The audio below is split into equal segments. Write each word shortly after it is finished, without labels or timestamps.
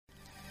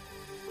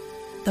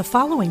The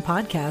following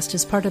podcast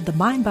is part of the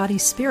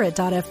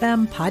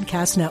MindBodySpirit.fm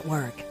podcast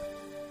network.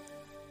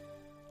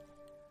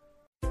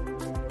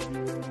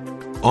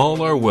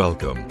 All are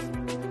welcome.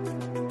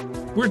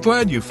 We're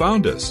glad you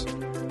found us.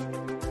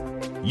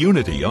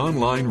 Unity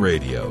Online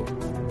Radio,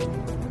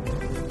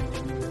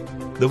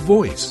 the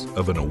voice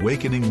of an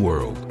awakening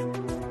world.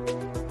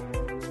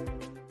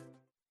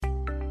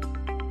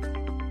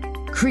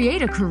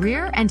 Create a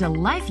career and a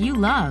life you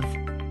love.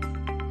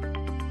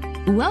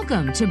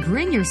 Welcome to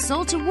Bring Your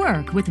Soul to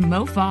Work with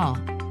Mo Fall.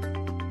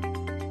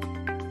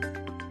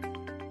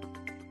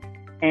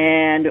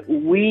 And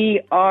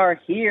we are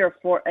here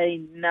for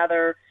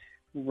another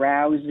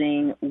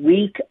rousing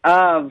week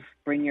of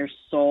Bring Your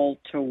Soul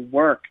to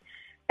Work.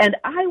 And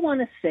I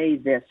want to say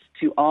this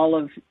to all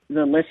of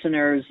the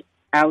listeners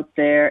out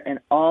there and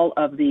all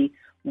of the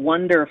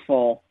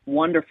wonderful,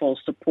 wonderful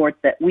support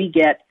that we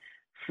get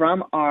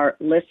from our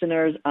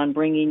listeners on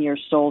Bringing Your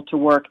Soul to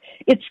Work.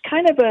 It's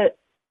kind of a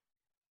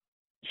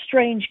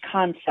strange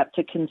concept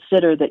to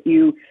consider that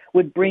you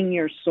would bring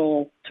your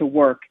soul to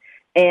work.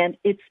 And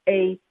it's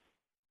a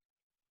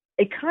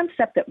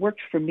concept that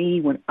worked for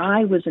me when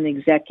I was an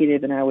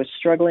executive and I was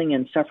struggling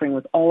and suffering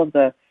with all of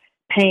the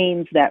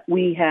pains that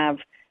we have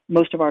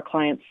most of our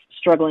clients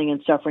struggling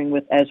and suffering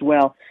with as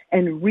well.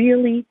 And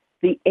really,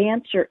 the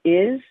answer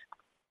is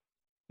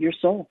your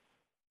soul.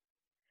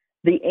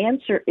 The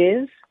answer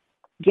is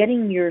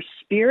getting your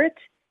spirit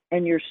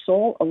and your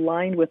soul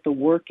aligned with the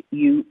work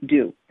you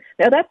do.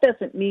 Now, that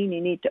doesn't mean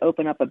you need to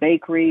open up a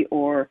bakery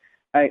or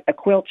a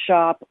quilt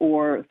shop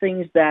or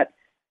things that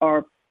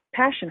are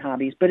passion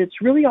hobbies, but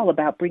it's really all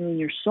about bringing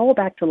your soul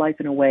back to life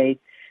in a way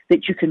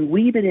that you can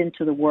weave it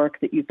into the work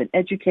that you've been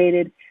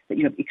educated, that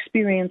you have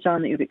experience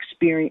on, that you have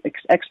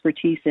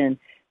expertise in,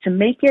 to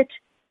make it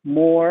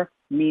more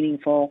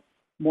meaningful,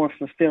 more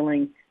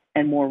fulfilling,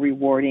 and more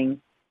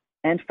rewarding,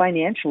 and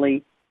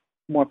financially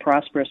more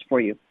prosperous for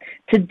you.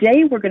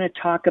 Today, we're going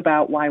to talk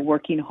about why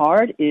working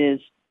hard is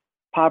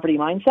poverty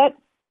mindset,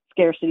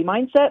 scarcity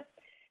mindset,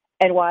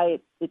 and why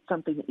it's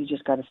something that you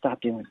just got to stop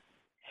doing.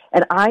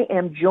 And I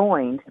am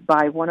joined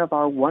by one of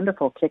our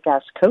wonderful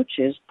kick-ass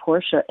coaches,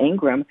 Portia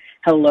Ingram.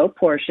 Hello,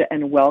 Portia,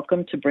 and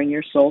welcome to Bring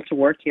Your Soul to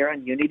Work here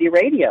on Unity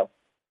Radio.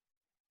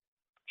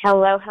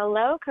 Hello,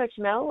 Coach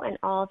Mo, and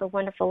all the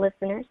wonderful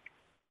listeners.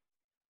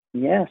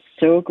 Yes,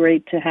 so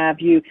great to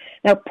have you.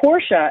 Now,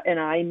 Portia and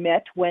I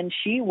met when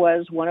she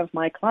was one of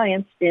my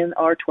clients in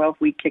our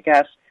 12-week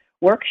kick-ass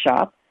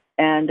workshop.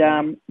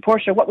 And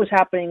Portia, what was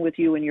happening with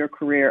you in your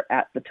career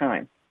at the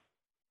time?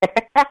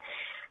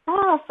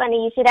 Oh,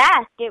 funny you should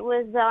ask. It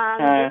was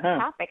this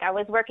topic. I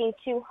was working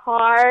too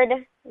hard,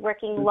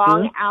 working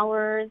long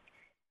hours,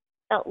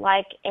 felt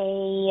like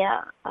a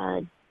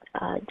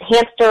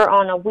hamster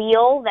on a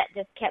wheel that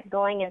just kept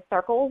going in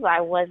circles. I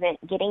wasn't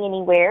getting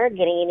anywhere,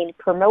 getting any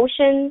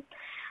promotions,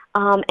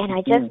 and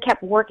I just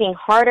kept working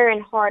harder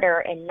and harder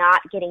and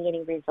not getting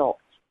any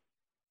results.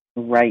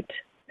 Right.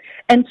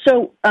 And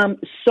so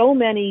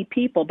many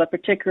people, but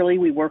particularly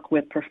we work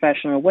with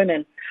professional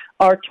women,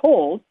 are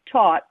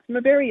taught from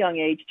a very young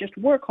age, just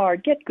work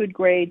hard, get good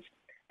grades,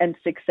 and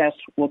success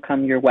will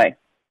come your way.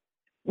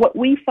 What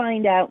we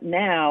find out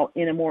now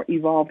in a more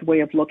evolved way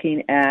of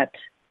looking at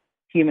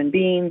human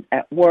beings,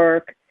 at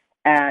work,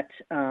 at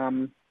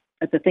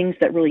the things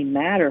that really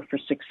matter for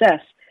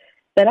success,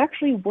 that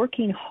actually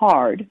working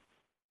hard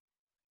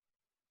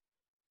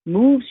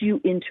moves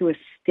you into a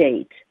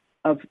state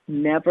of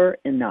never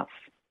enough.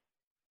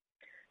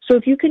 So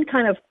if you can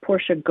kind of,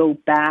 Portia, go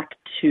back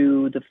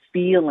to the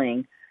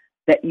feeling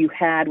that you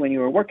had when you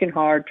were working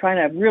hard, trying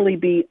to really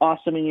be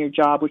awesome in your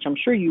job, which I'm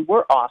sure you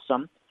were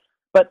awesome,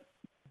 but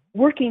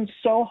working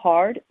so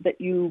hard that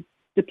you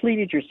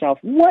depleted yourself.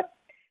 What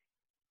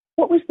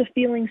was the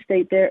feeling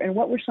state there, and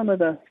what were some of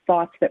the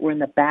thoughts that were in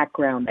the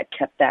background that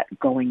kept that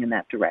going in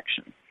that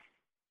direction?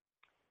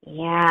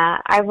 Yeah,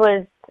 I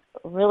was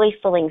really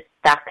feeling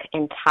stuck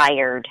and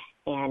tired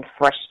and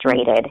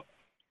frustrated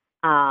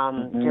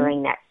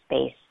during that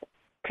space.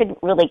 Couldn't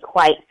really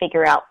quite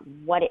figure out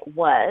what it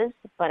was,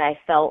 but I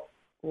felt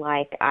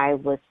like I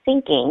was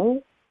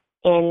sinking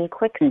in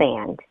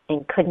quicksand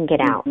and couldn't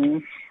get out.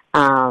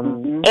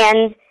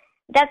 And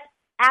that's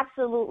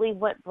absolutely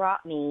what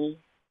brought me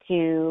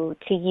to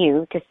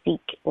you to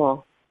seek,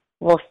 well,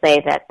 we'll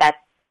say that that's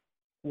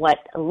what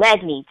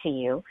led me to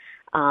you.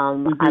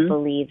 I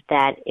believe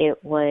that it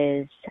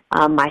was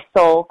my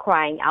soul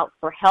crying out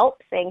for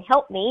help, saying,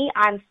 help me,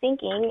 I'm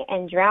sinking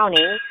and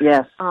drowning.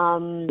 Yes.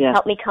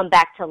 Help me come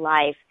back to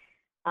life.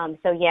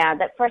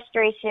 That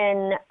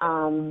frustration,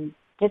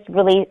 just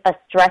really a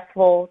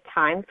stressful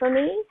time for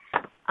me,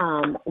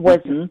 was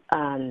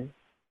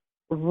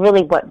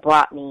really what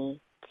brought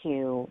me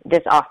to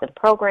this awesome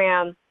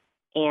program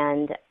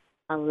and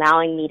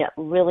allowing me to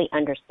really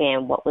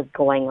understand what was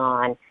going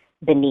on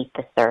beneath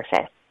the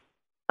surface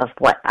of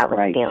what I was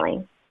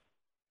feeling.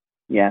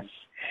 Yes.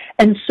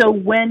 And so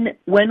when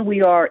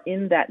we are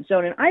in that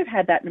zone, and I've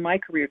had that in my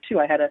career too,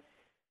 I had a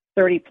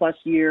 30-plus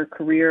year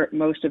career,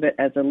 most of it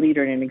as a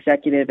leader and an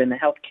executive in the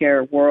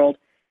healthcare world.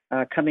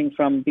 coming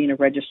from being a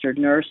registered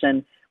nurse.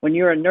 And when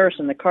you're a nurse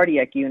in the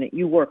cardiac unit,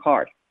 you work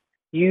hard.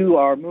 You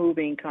are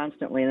moving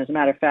constantly. And as a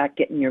matter of fact,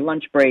 getting your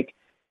lunch break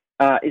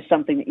is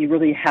something that you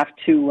really have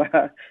to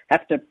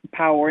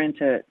power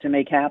into to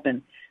make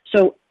happen.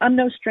 So I'm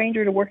no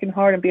stranger to working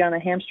hard and be on a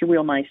hamster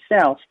wheel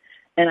myself.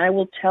 And I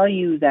will tell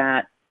you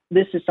that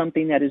this is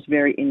something that is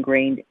very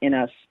ingrained in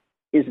us,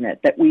 isn't it?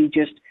 That we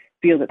just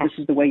feel that this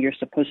is the way you're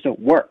supposed to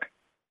work.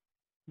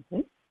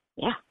 Mm-hmm.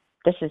 Yeah.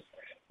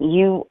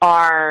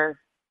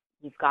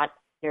 You've got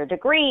your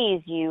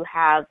degrees, you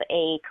have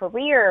a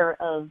career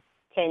of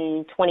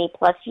 10, 20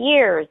 plus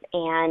years,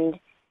 and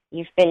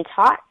you've been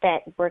taught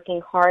that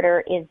working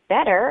harder is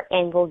better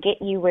and will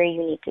get you where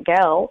you need to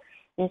go.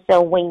 And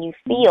so when you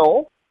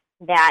feel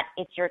that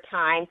it's your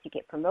time to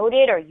get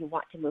promoted or you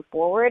want to move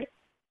forward,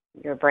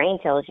 your brain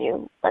tells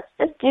you, let's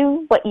just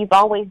do what you've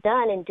always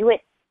done and do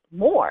it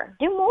more.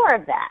 Do more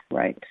of that.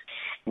 Right.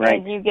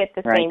 And you get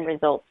the same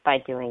results by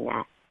doing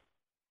that.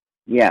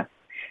 Yeah.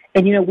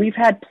 And, we've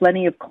had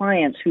plenty of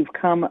clients who've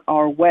come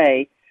our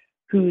way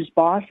whose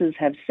bosses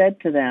have said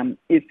to them,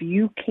 if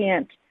you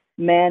can't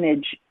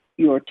manage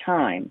your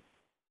time,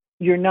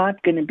 you're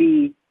not going to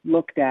be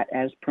looked at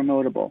as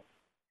promotable.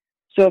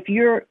 So if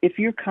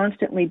you're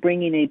constantly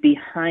bringing a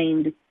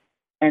behind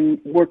and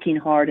working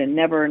hard and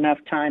never enough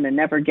time and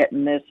never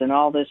getting this and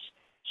all this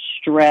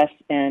stress,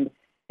 and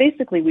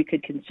basically we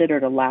could consider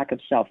it a lack of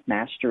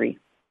self-mastery,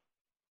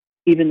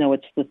 even though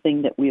it's the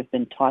thing that we have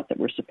been taught that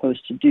we're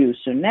supposed to do.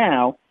 So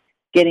now,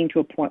 getting to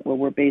a point where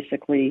we're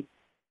basically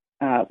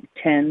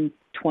 10,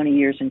 20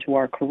 years into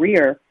our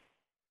career,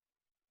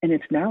 and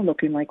it's now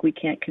looking like we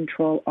can't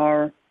control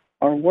our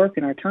work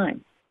and our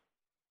time.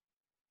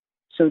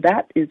 So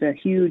that is a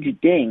huge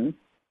ding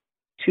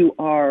to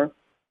our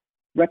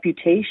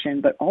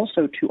reputation, but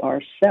also to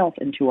ourself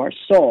and to our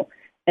soul.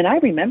 And I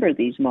remember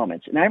these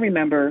moments, and I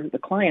remember the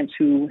clients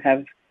who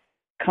have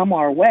come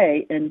our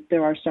way, and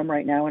there are some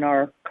right now in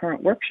our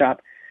current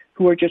workshop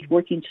who are just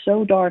working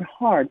so darn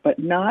hard, but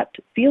not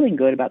feeling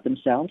good about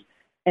themselves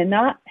and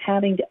not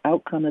having the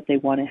outcome that they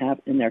want to have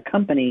in their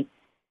company,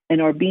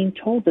 and are being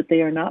told that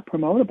they are not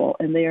promotable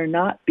and they are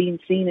not being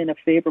seen in a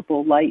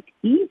favorable light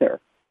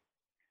either.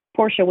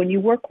 Portia, when you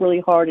work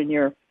really hard and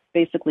you're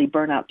basically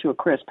burnt out to a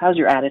crisp, how's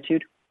your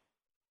attitude?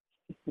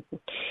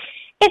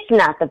 It's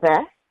not the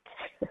best.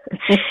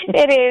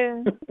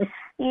 It is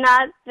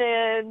not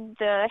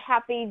the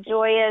happy,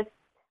 joyous,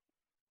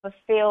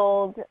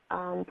 fulfilled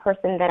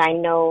person that I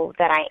know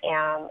that I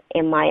am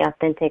in my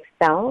authentic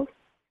self.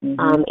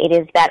 Mm-hmm. It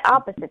is that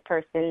opposite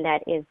person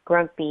that is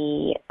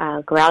grumpy,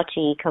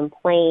 grouchy,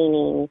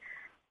 complaining,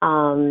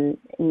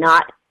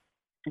 not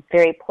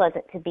very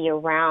pleasant to be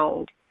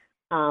around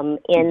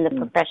in the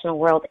professional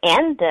world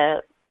and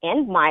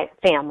my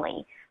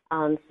family.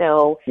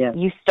 So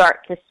you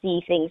start to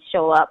see things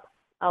show up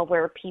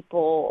where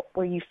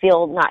you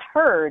feel not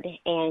heard,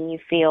 and you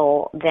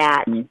feel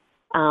that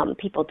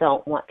people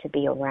don't want to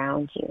be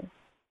around you.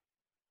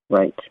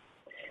 Right.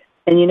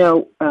 And,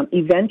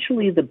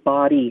 eventually the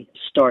body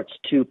starts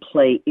to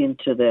play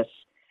into this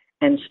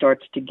and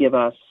starts to give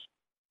us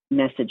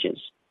messages.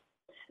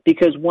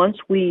 Because once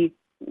we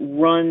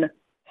run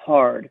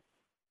hard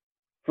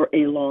for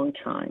a long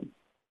time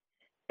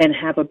and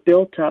have a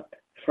built-up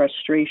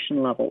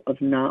frustration level of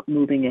not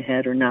moving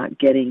ahead or not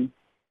getting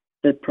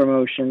the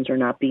promotions or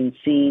not being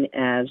seen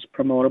as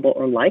promotable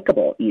or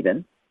likable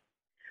even,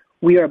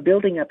 we are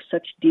building up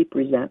such deep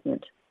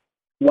resentment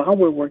while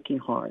we're working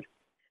hard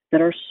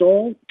that our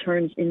soul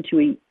turns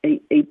into a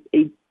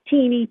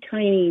teeny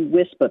tiny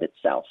wisp of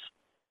itself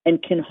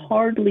and can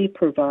hardly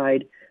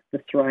provide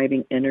the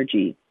thriving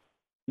energy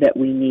that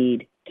we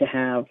need to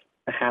have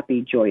a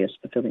happy, joyous,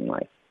 fulfilling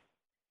life.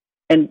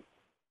 And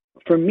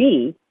for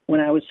me, when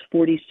I was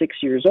 46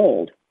 years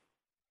old,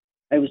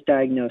 I was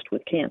diagnosed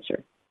with cancer.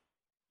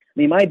 I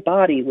mean, my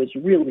body was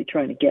really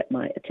trying to get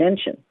my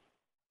attention.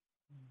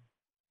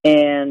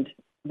 And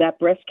that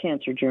breast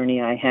cancer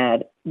journey I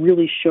had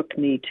really shook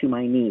me to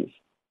my knees.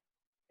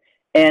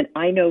 And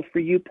I know for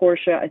you,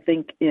 Portia, I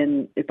think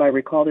if I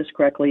recall this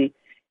correctly,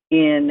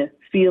 in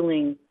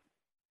feeling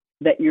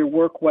that your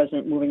work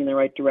wasn't moving in the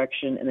right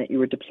direction and that you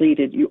were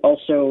depleted, you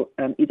also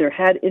either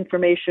had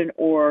information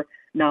or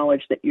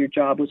knowledge that your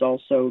job was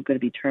also going to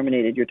be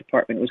terminated, your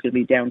department was going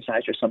to be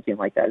downsized or something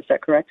like that. Is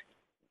that correct?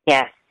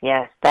 Yes,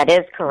 that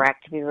is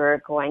correct. We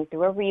were going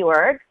through a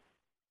reorg,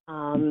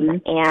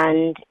 and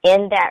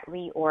in that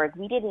reorg,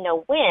 we didn't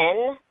know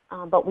when,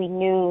 but we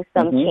knew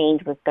some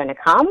change was going to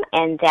come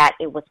and that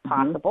it was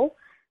possible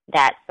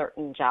that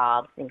certain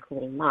jobs,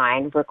 including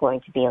mine, were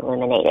going to be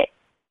eliminated.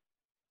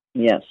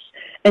 Yes.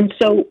 And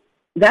so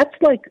that's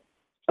like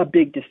a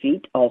big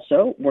defeat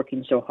also,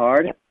 working so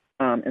hard,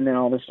 and then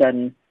all of a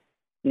sudden,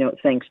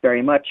 thanks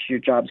very much, your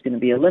job's going to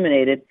be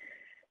eliminated.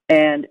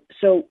 And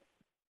so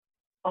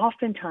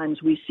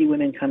oftentimes we see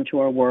women come to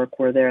our work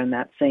where they're in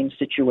that same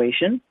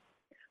situation,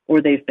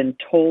 or they've been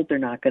told they're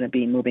not going to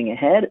be moving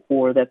ahead,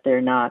 or that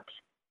they're not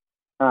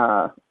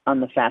on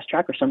the fast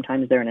track, or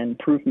sometimes they're in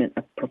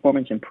a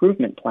performance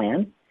improvement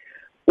plan,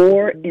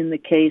 Or in the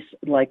case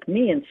like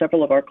me and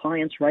several of our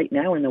clients right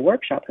now in the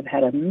workshop have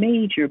had a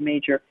major,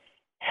 major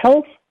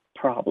health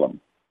problem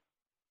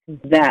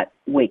that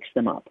wakes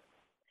them up.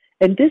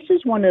 And this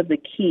is one of the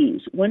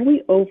keys. When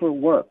we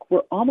overwork,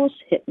 we're almost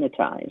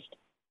hypnotized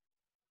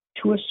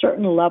to a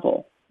certain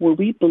level where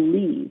we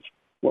believe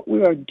what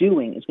we are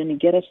doing is going to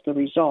get us the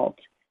result.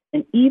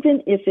 And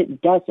even if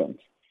it doesn't,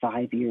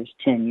 5 years,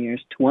 10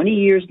 years, 20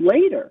 years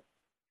later,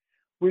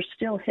 we're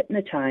still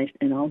hypnotized.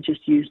 And I'll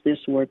just use this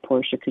word,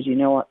 Portia, because you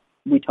know what?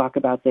 We talk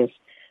about this.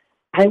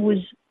 I was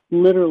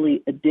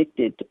literally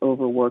addicted to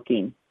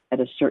overworking at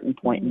a certain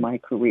point in my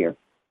career.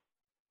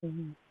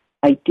 Mm-hmm.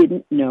 I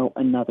didn't know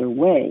another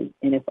way.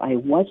 And if I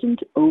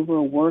wasn't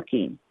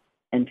overworking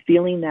and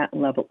feeling that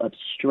level of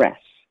stress,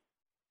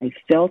 I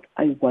felt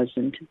I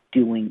wasn't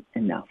doing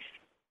enough.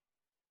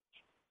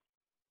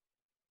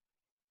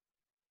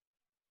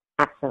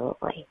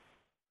 Absolutely.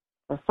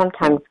 So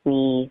sometimes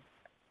we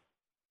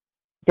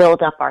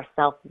build up our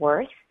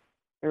self-worth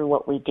through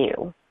what we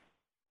do.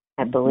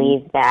 I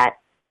believe that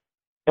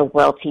the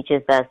world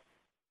teaches us,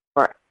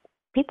 or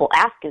people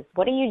ask us,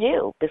 what do you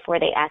do? Before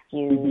they ask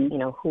you,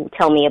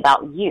 tell me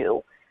about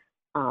you.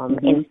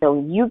 And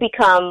so you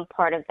become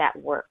part of that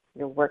work.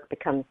 Your work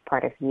becomes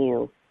part of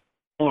you.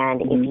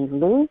 And if you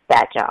lose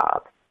that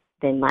job,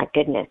 then my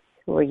goodness,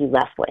 who are you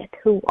left with?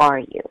 Who are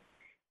you?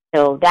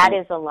 So that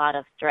is a lot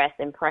of stress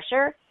and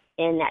pressure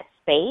in that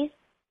space.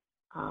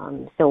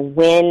 So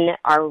when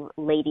our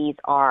ladies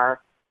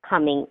are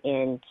coming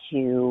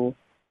into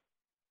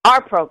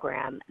our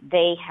program,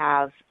 they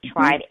have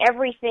tried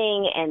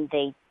everything and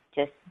they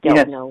just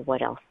don't know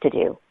what else to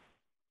do.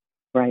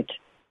 Right.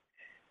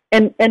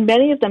 And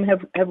many of them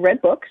have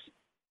read books,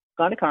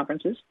 gone to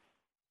conferences.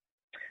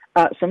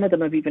 Some of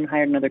them have even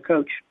hired another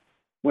coach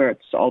where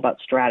it's all about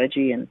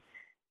strategy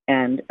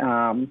and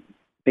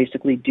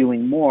basically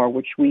doing more,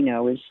 which we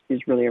know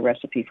is really a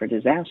recipe for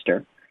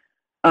disaster.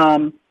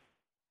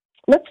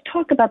 Let's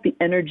talk about the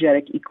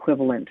energetic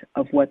equivalent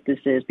of what this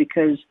is,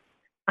 because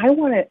I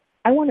want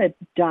to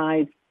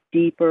dive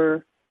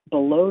deeper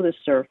below the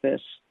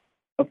surface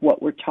of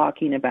what we're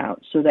talking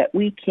about so that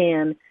we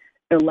can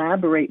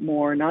elaborate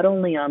more not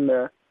only on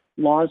the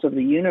laws of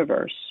the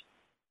universe,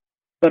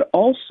 but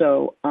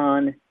also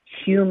on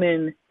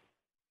human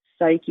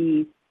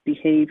psyche,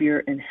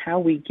 behavior, and how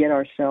we get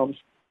ourselves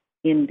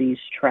in these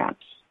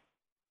traps.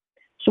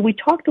 So we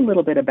talked a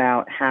little bit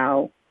about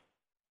how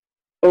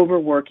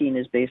overworking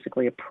is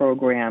basically a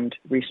programmed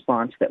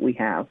response that we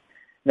have,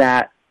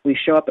 that we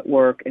show up at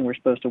work and we're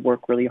supposed to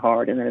work really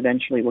hard, and then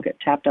eventually we'll get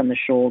tapped on the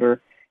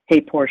shoulder. Hey,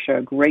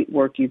 Portia, great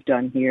work you've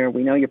done here.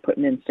 We know you're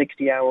putting in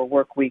 60-hour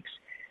work weeks.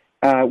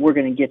 We're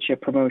going to get you a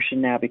promotion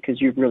now because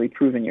you've really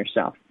proven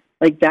yourself.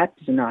 Like, that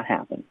does not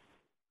happen.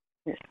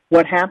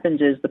 What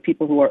happens is the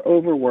people who are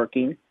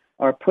overworking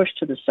are pushed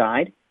to the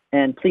side,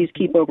 and please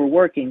keep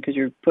overworking because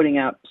you're putting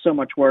out so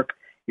much work,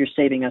 you're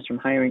saving us from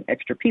hiring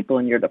extra people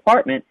in your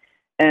department,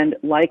 and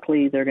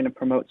likely they're going to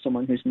promote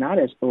someone who's not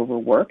as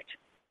overworked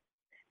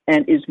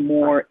and is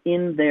more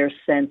in their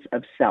sense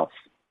of self.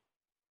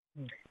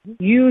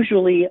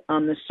 Usually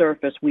on the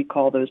surface, we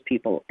call those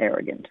people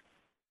arrogant.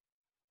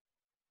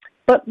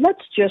 But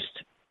let's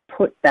just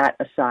put that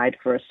aside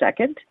for a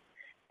second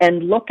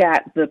and look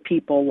at the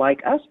people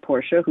like us,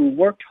 Portia, who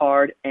worked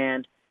hard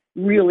and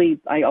really,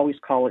 I always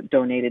call it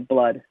donated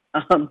blood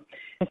to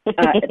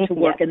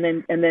work, and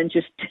then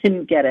just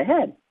didn't get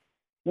ahead.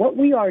 What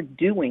we are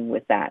doing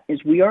with that is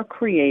we are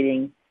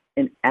creating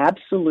an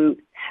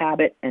absolute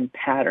habit and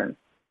pattern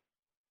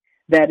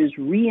that is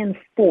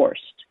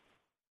reinforced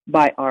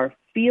by our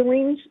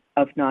feelings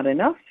of not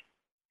enough,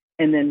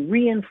 and then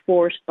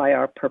reinforced by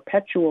our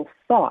perpetual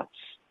thoughts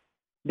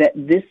that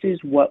this is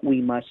what we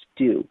must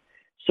do.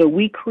 So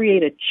we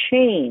create a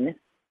chain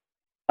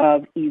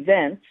of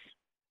events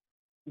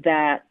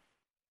that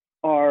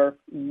are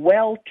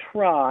well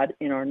trod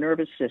in our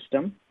nervous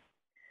system.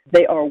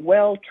 They are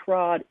well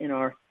trod in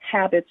our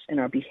habits and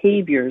our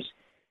behaviors,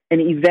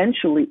 and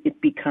eventually it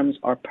becomes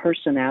our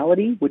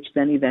personality, which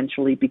then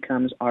eventually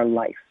becomes our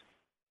life.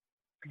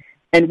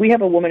 And we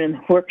have a woman in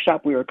the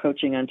workshop we were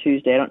coaching on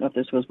Tuesday. I don't know if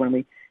this was when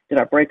we did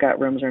our breakout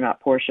rooms or not,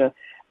 Portia.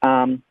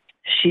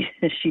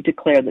 She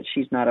declared that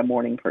she's not a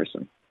morning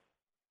person.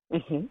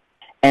 Mm-hmm.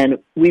 And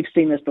we've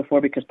seen this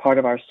before because part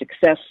of our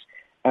success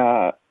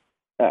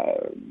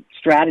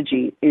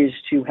strategy is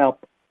to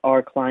help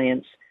our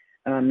clients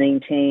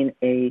maintain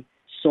a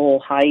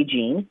soul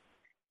hygiene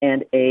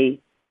and a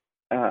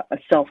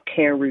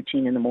self-care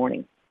routine in the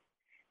morning.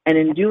 And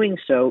in doing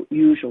so,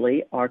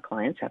 usually our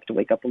clients have to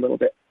wake up a little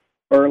bit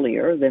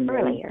earlier than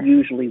they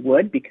usually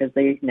would because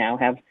they now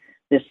have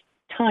this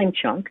time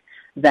chunk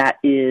that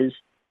is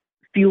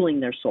fueling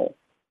their soul.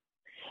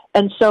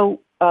 And so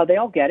they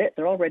all get it.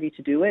 They're all ready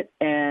to do it.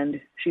 And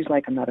she's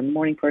like, I'm not a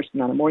morning person,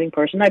 not a morning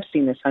person. I've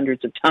seen this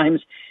hundreds of times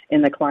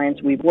in the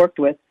clients we've worked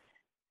with.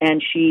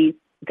 And she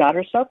got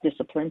herself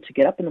disciplined to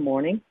get up in the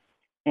morning.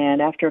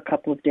 And after a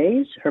couple of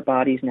days, her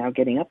body's now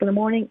getting up in the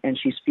morning, and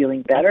she's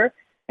feeling better,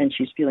 and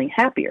she's feeling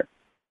happier.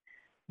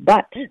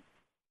 But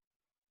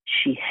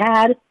she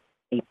had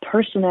a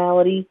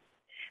personality,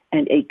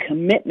 and a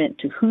commitment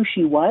to who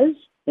she was,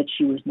 that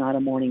she was not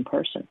a morning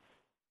person.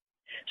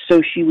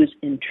 So she was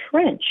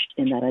entrenched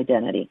in that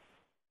identity,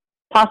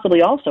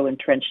 possibly also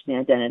entrenched in the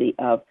identity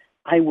of,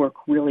 I work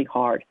really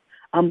hard.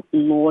 I'm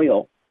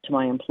loyal to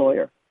my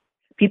employer.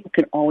 People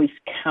can always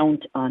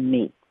count on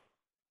me.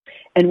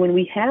 And when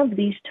we have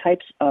these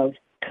types of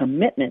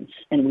commitments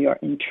and we are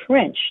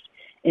entrenched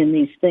in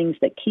these things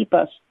that keep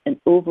us an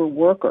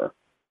overworker,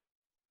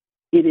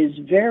 it is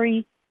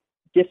very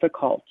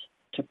difficult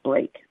to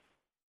break,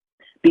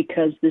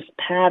 because this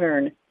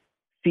pattern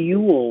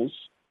fuels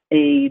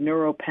a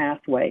neural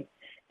pathway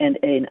and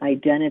an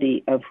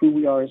identity of who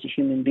we are as a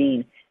human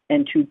being.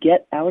 And to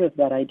get out of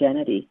that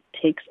identity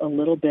takes a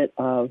little bit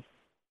of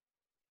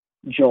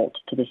jolt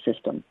to the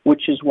system,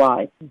 which is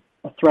why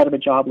a threat of a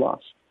job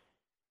loss,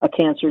 a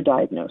cancer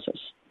diagnosis,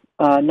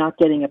 not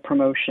getting a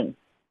promotion,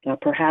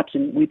 perhaps,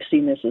 and we've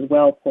seen this as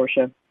well,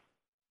 Portia,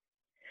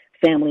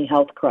 family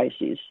health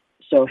crises.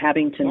 So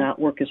having to not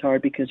work as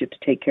hard because you have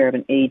to take care of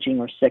an aging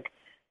or sick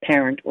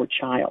parent or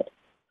child,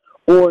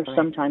 or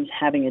sometimes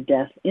having a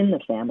death in the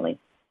family,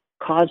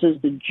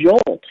 causes the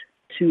jolt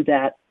to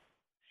that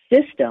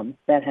system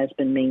that has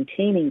been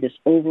maintaining this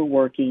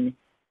overworking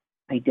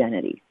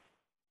identity.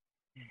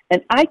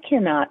 And I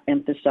cannot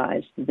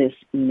emphasize this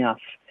enough.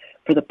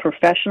 For the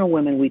professional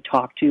women we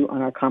talk to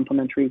on our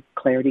complimentary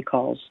clarity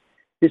calls,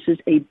 this is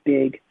a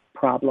big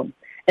problem.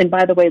 And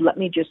by the way, let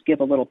me just give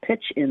a little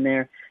pitch in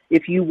there.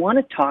 If you want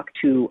to talk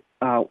to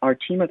our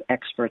team of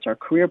experts, our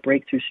career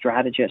breakthrough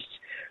strategists,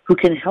 who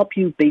can help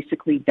you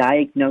basically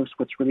diagnose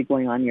what's really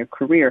going on in your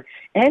career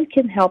and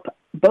can help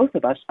both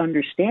of us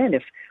understand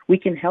if we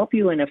can help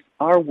you and if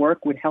our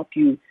work would help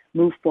you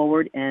move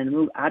forward and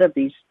move out of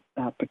these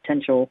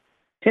potential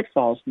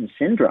pitfalls and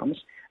syndromes,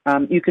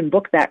 you can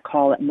book that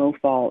call at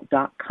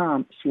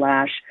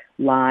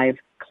mofall.com/live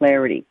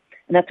clarity.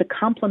 And that's a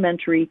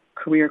complimentary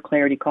career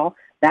clarity call.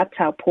 That's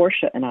how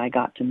Portia and I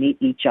got to meet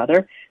each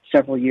other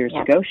several years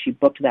ago. She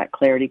booked that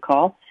clarity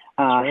call,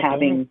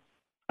 having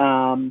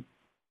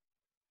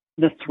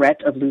the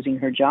threat of losing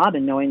her job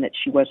and knowing that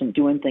she wasn't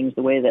doing things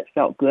the way that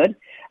felt good.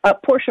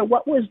 Portia,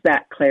 what was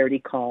that clarity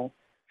call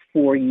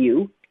for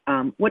you?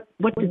 What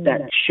did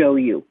that show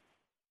you?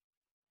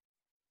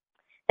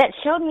 That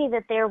showed me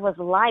that there was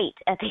light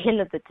at the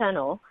end of the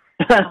tunnel,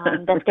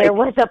 that there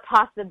was a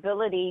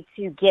possibility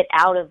to get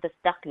out of the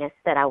stuckness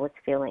that I was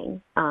feeling,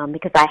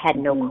 because I had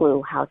no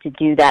clue how to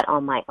do that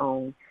on my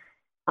own.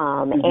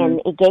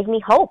 And it gave me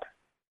hope,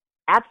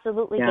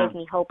 absolutely gave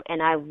me hope.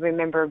 And I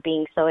remember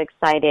being so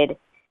excited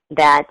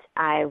that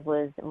I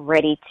was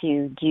ready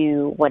to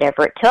do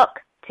whatever it took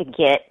to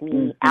get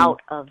me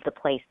out of the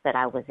place that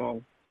I was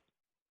in.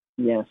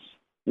 Yes,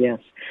 yes.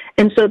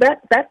 And so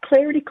that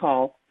clarity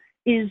call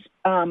is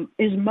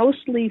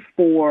mostly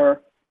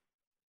for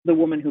the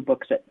woman who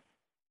books it,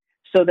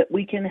 so that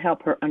we can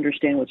help her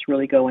understand what's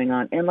really going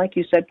on. And like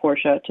you said,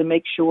 Portia, to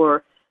make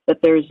sure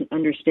that there's an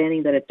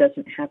understanding that it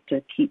doesn't have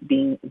to keep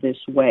being this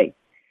way.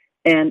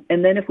 And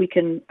then if we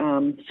can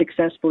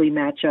successfully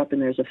match up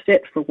and there's a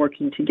fit for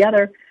working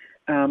together,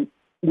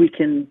 we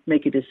can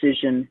make a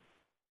decision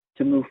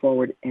to move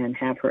forward and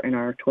have her in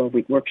our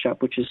 12-week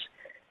workshop, which is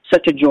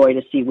such a joy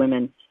to see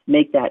women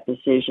make that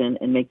decision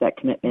and make that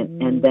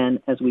commitment. And then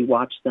as we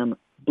watch them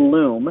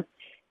bloom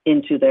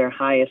into their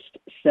highest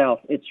self,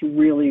 it's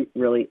really,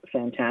 really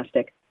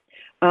fantastic.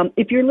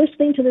 If you're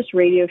listening to this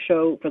radio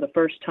show for the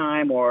first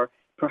time or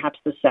perhaps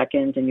the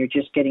second and you're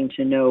just getting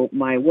to know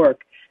my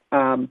work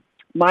as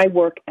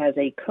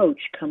a coach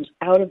comes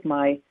out of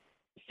my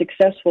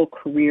successful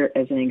career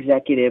as an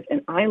executive,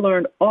 and I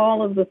learned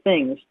all of the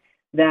things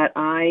that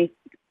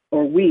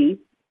we,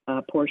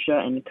 Portia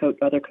and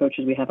other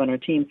coaches we have on our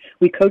team,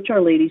 we coach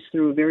our ladies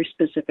through a very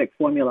specific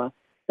formula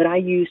that I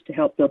used to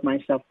help build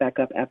myself back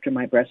up after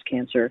my breast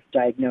cancer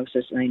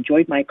diagnosis, and I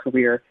enjoyed my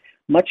career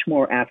much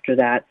more after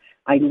that.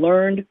 I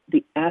learned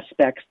the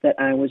aspects that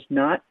I was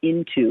not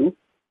into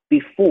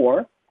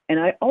before, and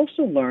I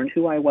also learned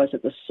who I was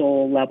at the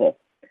soul level.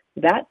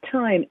 That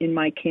time in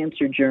my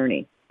cancer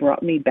journey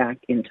brought me back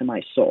into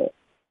my soul.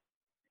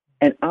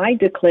 And I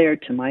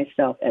declared to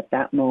myself at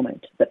that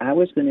moment that I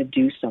was going to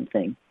do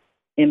something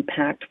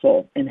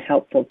impactful and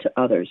helpful to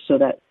others so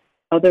that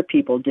other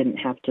people didn't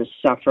have to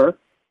suffer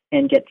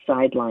and get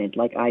sidelined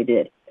like I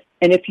did.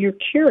 And if you're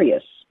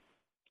curious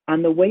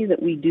on the way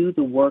that we do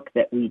the work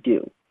that we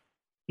do,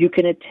 you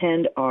can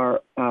attend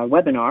our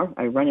webinar.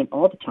 I run it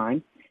all the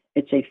time.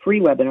 It's a free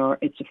webinar.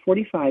 It's a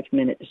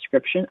 45-minute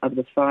description of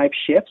the 5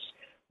 shifts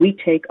we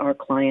take our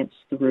clients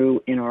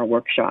through in our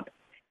workshop.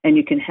 And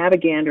you can have a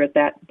gander at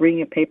that,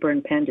 bring a paper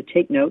and pen to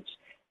take notes.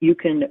 You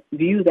can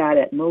view that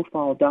at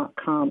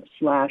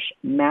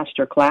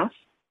mofall.com/masterclass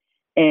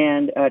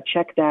and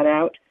check that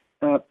out.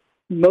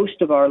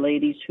 Most of our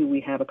ladies who we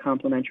have a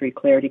complimentary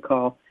clarity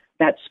call,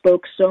 that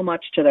spoke so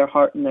much to their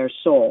heart and their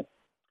soul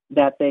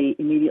that they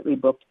immediately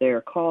booked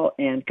their call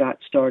and got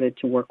started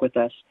to work with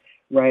us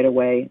right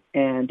away.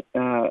 And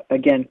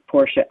again,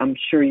 Portia, I'm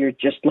sure you're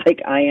just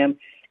like I am.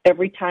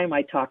 Every time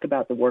I talk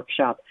about the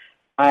workshop,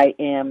 I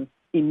am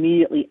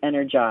immediately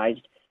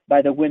energized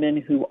by the women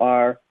who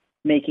are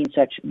making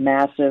such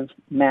massive,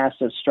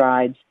 massive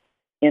strides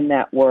in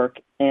that work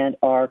and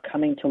are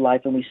coming to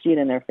life. And we see it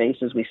in their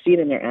faces. We see it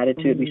in their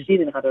attitude. We see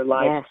it in how their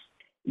lives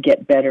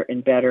get better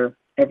and better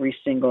every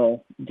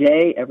single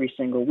day, every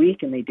single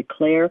week. And they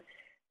declare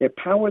their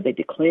power. They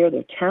declare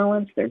their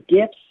talents, their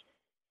gifts.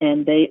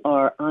 And they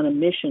are on a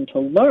mission to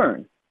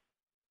learn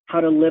how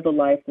to live a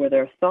life where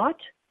their thought,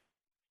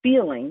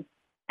 feeling,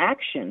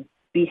 action,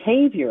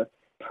 behavior,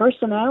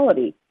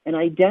 personality, and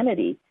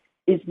identity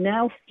is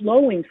now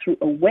flowing through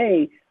a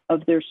way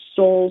of their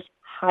soul's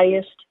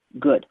highest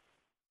good.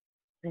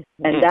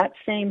 And that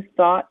same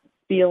thought,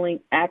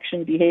 feeling,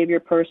 action, behavior,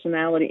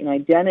 personality, and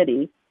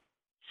identity,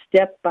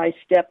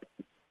 step-by-step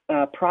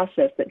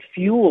process that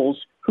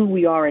fuels who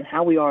we are and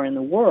how we are in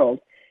the world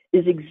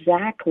is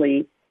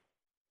exactly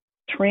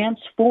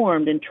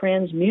transformed and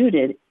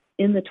transmuted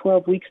in the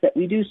 12 weeks that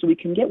we do, so we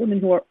can get women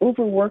who are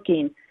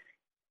overworking,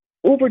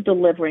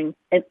 over-delivering,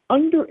 and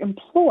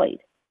underemployed.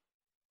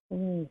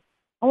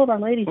 All of our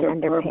ladies are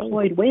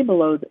employed way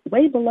below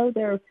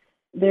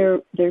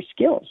their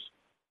skills.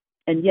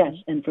 And yes,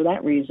 and for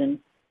that reason,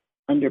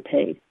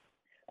 underpaid.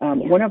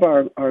 One of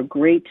our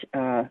great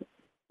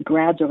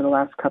grads over the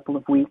last couple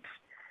of weeks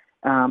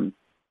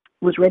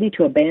was ready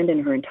to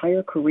abandon her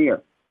entire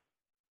career.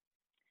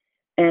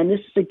 And this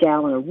is a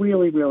gal in a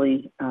really,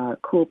 really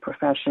cool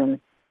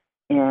profession.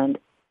 And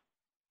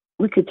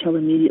we could tell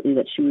immediately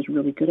that she was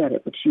really good at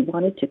it, but she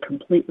wanted to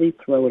completely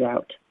throw it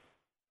out.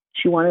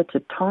 She wanted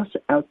to toss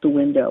it out the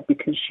window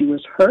because she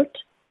was hurt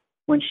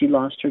when she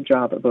lost her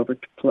job of over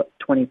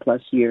 20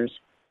 plus years,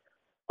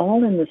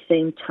 all in the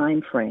same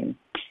time frame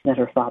that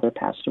her father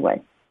passed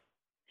away.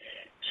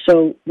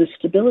 So the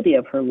stability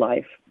of her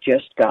life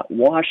just got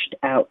washed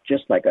out,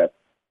 just like a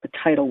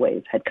tidal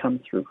wave had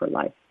come through her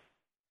life.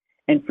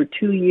 And for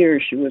 2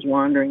 years, she was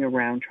wandering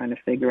around trying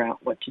to figure out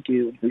what to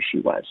do and who she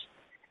was.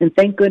 And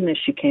thank goodness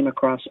she came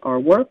across our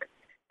work,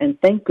 and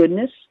thank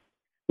goodness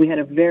we had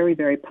a very,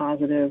 very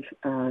positive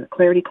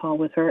clarity call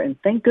with her, and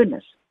thank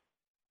goodness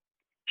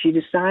she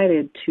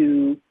decided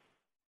to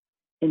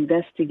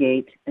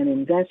investigate and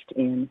invest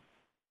in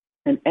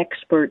an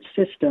expert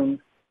system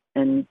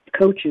and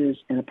coaches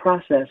and a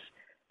process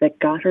that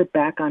got her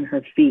back on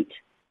her feet.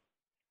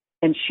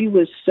 And she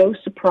was so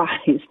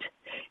surprised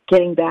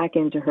getting back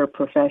into her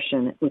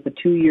profession with a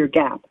 2-year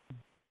gap.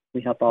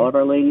 We help all of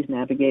our ladies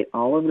navigate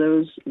all of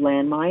those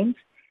landmines,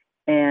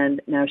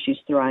 and now she's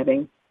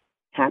thriving,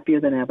 happier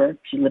than ever.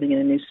 She's living in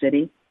a new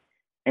city,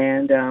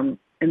 and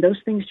those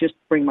things just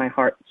bring my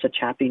heart such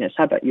happiness.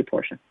 How about you,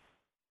 Portia?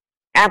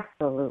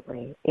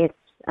 Absolutely. It's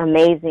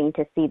amazing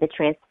to see the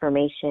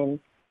transformation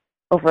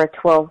over a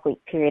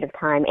 12-week period of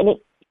time, and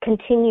it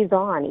continues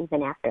on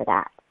even after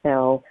that.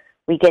 So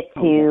we get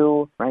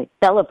to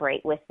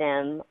celebrate with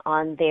them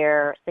on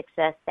their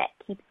success that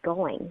keeps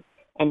going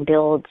and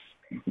builds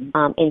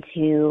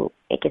into,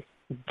 it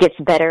gets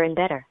better and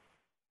better.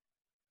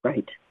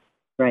 Right.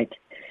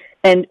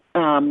 And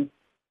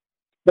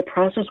the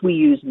process we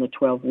use in the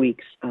 12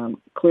 weeks,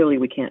 clearly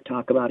we can't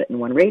talk about it in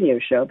one radio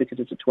show because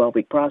it's a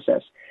 12-week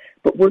process,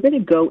 but we're going to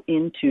go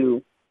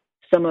into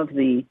some of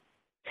the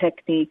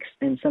techniques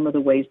and some of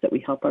the ways that we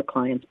help our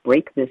clients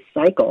break this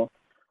cycle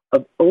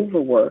of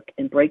overwork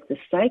and break the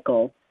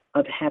cycle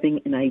of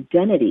having an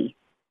identity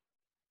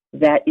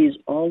that is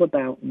all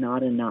about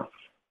not enough.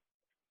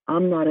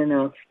 I'm not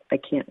enough. I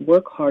can't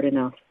work hard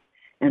enough.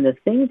 And the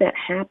thing that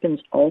happens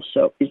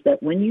also is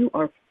that when you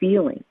are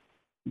feeling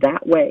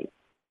that way,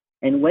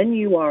 and when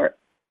you are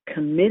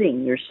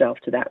committing yourself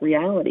to that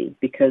reality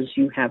because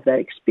you have that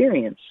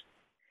experience,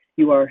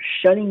 you are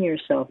shutting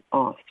yourself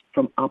off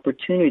from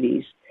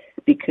opportunities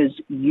because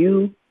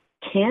you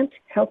can't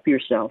help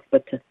yourself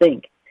but to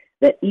think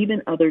that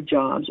even other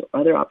jobs or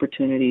other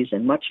opportunities,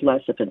 and much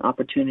less if an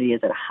opportunity is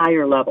at a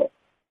higher level,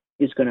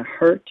 is going to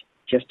hurt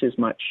just as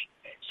much.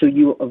 So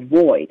you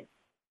avoid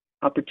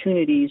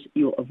opportunities,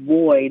 you'll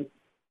avoid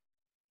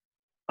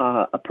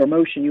a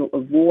promotion, you'll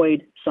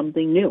avoid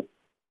something new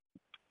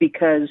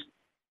because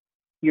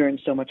you're in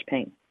so much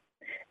pain.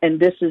 And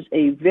this is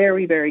a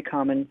very, very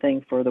common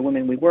thing for the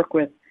women we work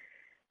with.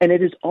 And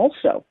it is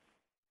also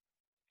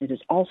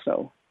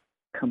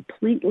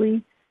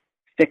completely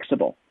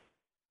fixable.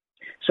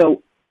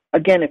 So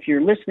again, if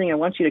you're listening, I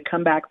want you to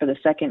come back for the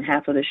second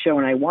half of the show,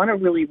 and I want to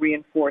really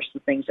reinforce the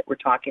things that we're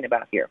talking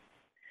about here.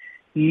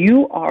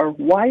 You are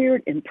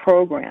wired and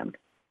programmed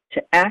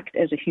to act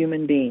as a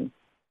human being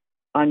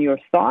on your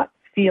thought,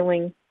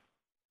 feeling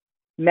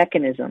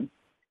mechanism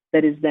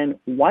that is then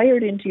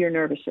wired into your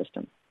nervous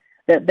system,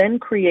 that then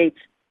creates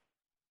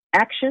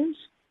actions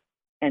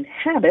and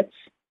habits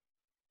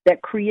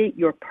that create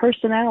your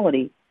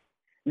personality,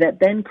 that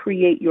then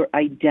create your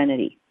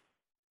identity.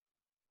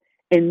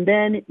 And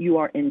then you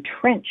are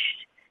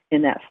entrenched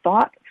in that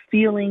thought,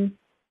 feeling,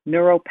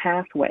 neuro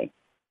pathway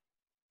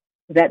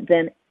that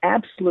then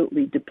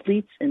absolutely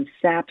depletes and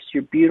saps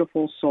your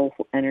beautiful,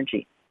 soulful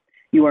energy.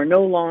 You are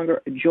no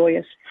longer a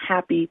joyous,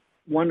 happy,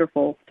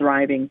 wonderful,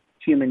 thriving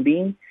human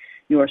being.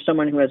 You are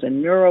someone who has a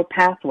neuro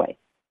pathway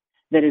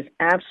that is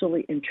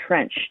absolutely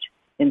entrenched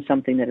in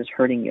something that is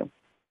hurting you.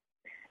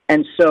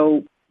 And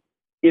so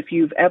if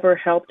you've ever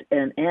helped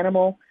an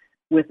animal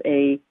with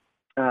a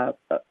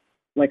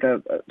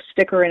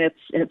sticker in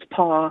its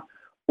paw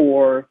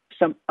or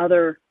some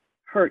other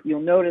hurt,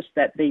 you'll notice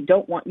that they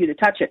don't want you to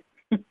touch it.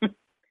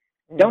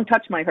 Don't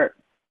touch my hurt.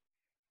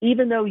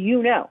 Even though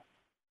you know,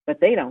 but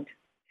they don't,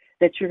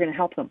 that you're going to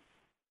help them.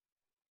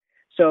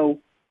 So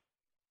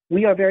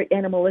we are very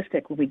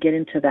animalistic when we get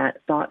into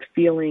that thought,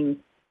 feeling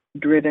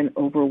driven,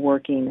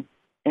 overworking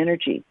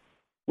energy.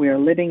 We are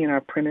living in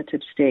our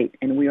primitive state,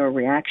 and we are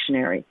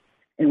reactionary,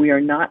 and we are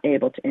not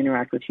able to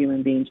interact with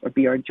human beings or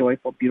be our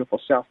joyful,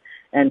 beautiful self.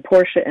 And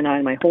Portia and I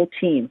and my whole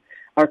team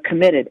are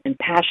committed and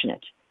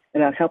passionate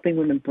about helping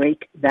women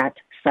break that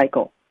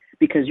cycle,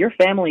 because your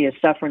family is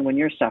suffering when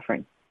you're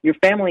suffering. Your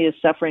family is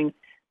suffering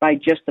by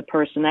just the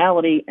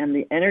personality and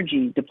the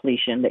energy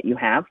depletion that you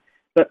have,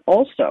 but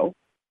also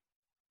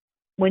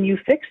when you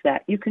fix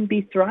that, you can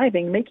be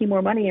thriving, making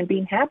more money, and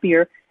being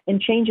happier, and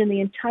changing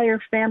the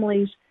entire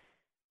family's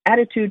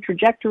attitude,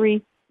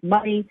 trajectory,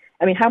 money.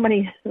 I mean, how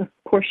many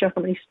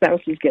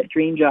spouses get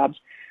dream jobs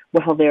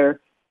while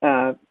their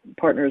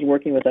partner is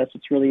working with us?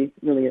 It's really,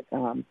 really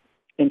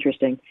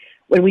interesting.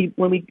 We're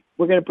going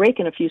to break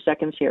in a few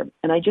seconds here,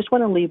 and I just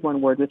want to leave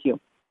one word with you.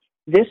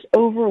 This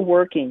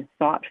overworking,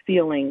 thought,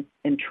 feeling,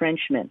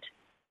 entrenchment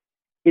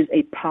is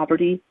a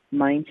poverty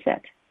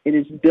mindset. It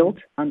is built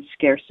on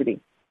scarcity.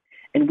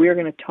 And we're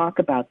going to talk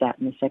about that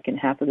in the second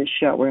half of this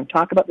show. We're going to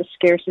talk about the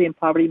scarcity and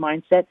poverty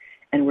mindset,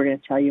 and we're going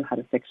to tell you how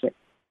to fix it.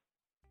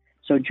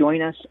 So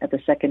join us at the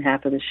second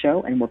half of the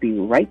show, and we'll be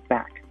right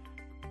back.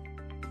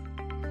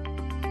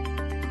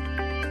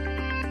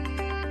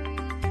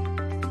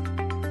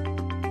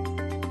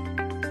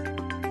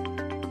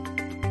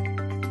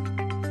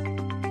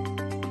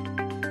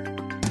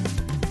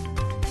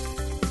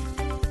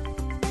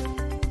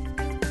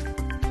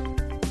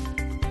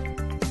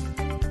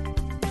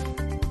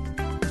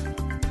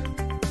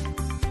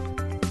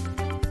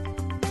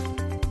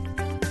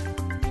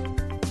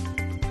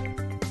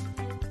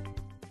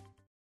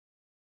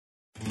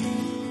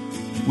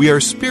 We are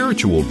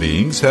spiritual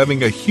beings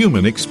having a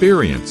human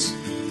experience.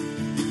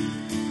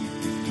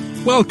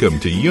 Welcome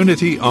to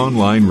Unity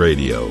Online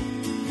Radio,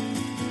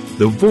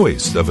 the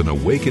voice of an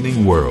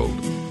awakening world.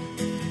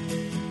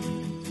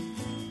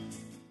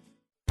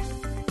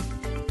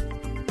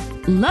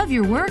 Love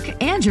your work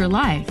and your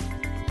life.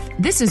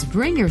 This is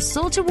Bring Your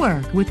Soul to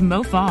Work with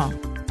Mo Fall.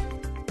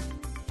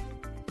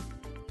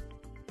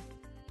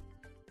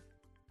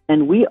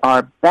 And we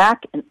are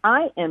back, and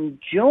I am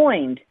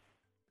joined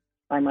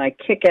by my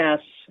kick-ass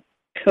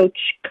coach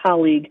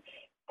colleague,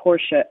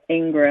 Portia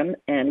Ingram,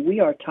 and we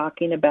are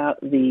talking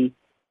about the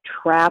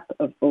trap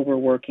of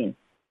overworking.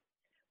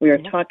 We are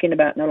talking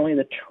about not only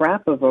the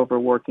trap of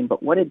overworking,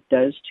 but what it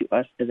does to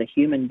us as a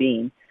human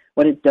being,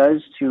 what it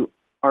does to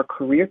our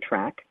career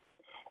track,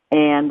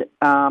 and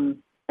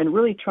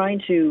really trying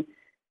to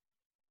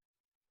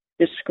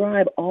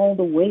describe all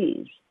the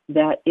ways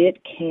that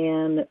it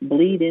can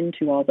bleed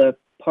into all the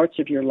parts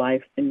of your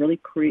life and really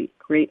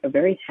create a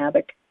very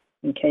havoc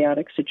and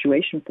chaotic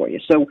situation for you.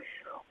 So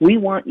we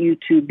want you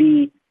to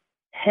be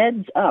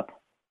heads up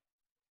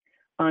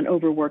on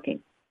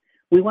overworking.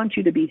 We want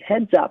you to be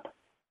heads up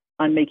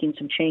on making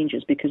some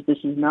changes, because this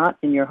is not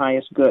in your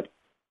highest good.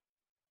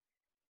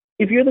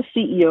 If you're the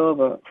CEO of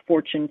a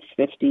Fortune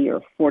 50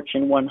 or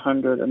Fortune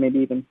 100 or maybe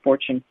even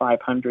Fortune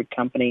 500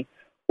 company,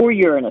 or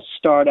you're in a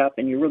startup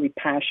and you're really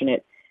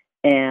passionate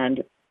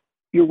and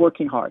you're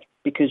working hard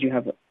because you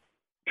have a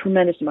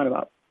tremendous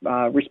amount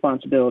of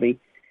responsibility,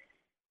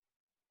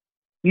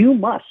 you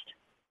must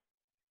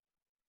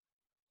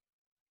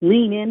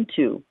lean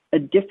into a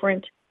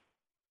different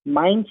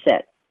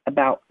mindset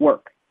about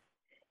work.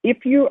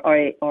 If you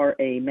are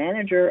a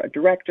manager, a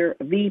director,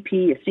 a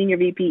VP, a senior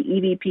VP,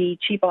 EVP,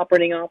 chief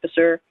operating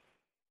officer,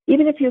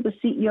 even if you're the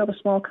CEO of a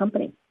small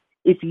company,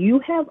 if you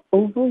have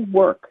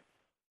overwork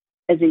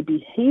as a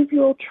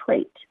behavioral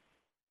trait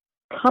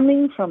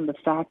coming from the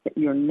fact that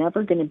you're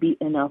never going to be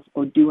enough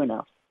or do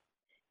enough,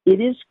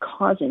 it is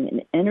causing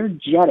an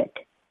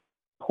energetic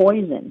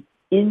poison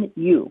in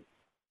you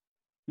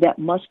that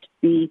must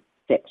be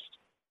fixed.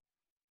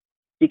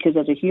 Because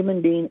as a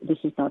human being, this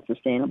is not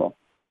sustainable.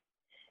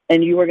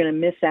 And you are going to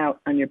miss out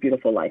on your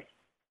beautiful life.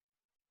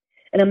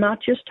 And I'm not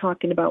just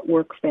talking about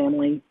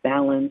work-family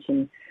balance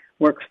and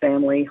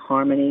work-family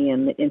harmony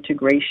and the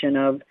integration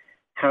of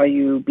how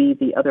you be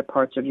the other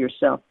parts of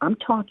yourself. I'm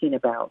talking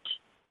about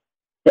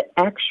the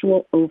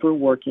actual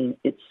overworking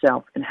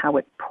itself and how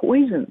it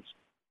poisons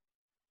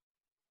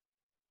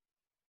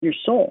your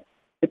soul.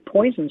 It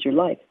poisons your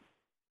life.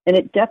 And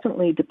it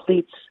definitely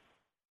depletes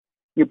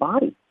your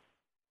body.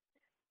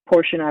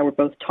 Portia and I were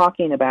both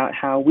talking about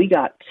how we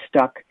got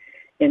stuck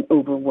in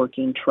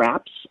overworking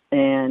traps,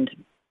 and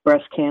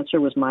breast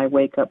cancer was my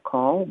wake-up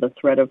call. The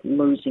threat of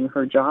losing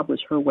her job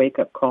was her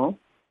wake-up call.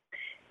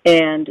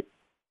 And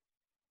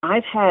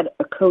I've had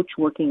a coach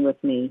working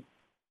with me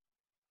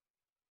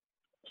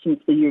since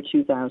the year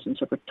 2000.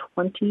 So for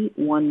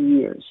 21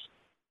 years,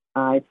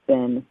 I've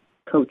been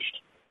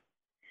coached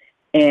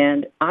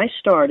And I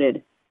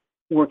started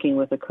working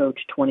with a coach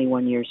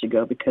 21 years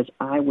ago because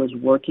I was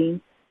working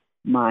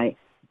my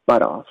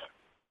butt off.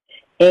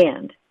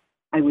 And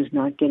I was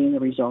not getting the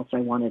results I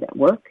wanted at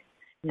work.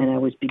 And I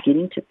was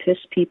beginning to piss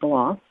people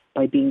off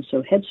by being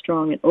so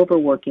headstrong and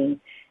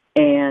overworking.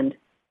 And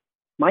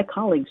my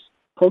colleagues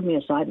pulled me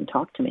aside and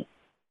talked to me.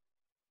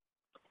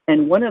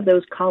 And one of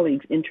those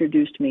colleagues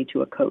introduced me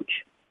to a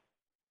coach.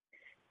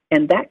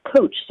 And that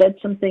coach said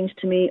some things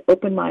to me,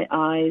 opened my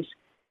eyes,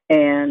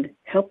 and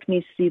helped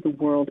me see the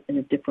world in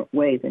a different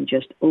way than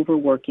just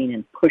overworking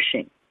and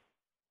pushing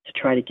to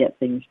try to get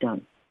things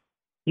done.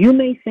 You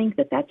may think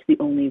that that's the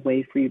only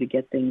way for you to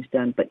get things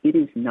done, but it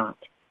is not.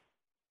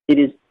 It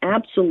is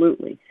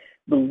absolutely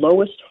the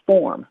lowest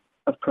form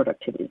of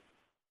productivity.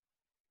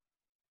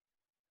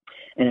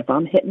 And if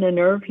I'm hitting a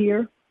nerve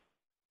here,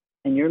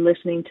 and you're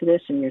listening to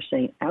this and you're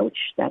saying, ouch,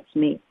 that's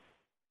me,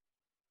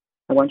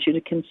 I want you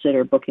to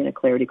consider booking a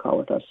clarity call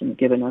with us and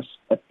giving us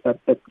a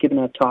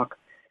talk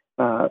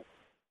where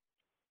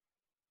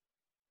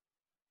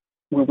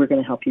we're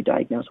going to help you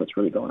diagnose what's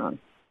really going on.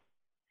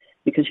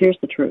 Because here's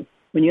the truth.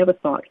 When you have a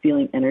thought,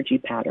 feeling, energy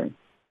pattern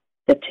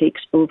that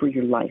takes over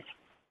your life,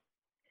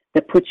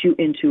 that puts you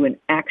into an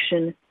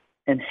action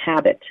and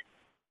habit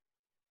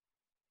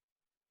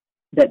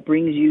that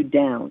brings you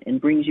down and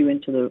brings you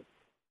into the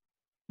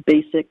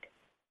basic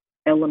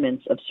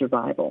elements of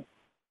survival,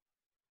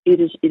 it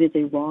is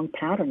a wrong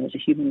pattern as a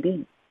human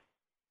being.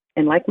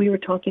 And like we were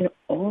talking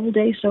all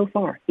day so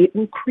far, it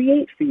will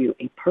create for you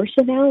a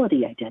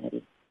personality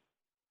identity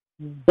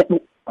that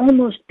will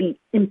almost be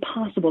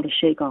impossible to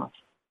shake off.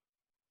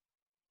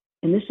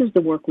 And this is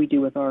the work we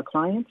do with our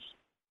clients,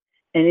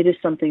 and it is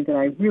something that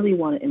I really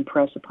want to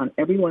impress upon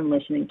everyone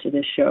listening to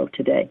this show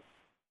today,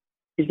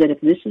 is that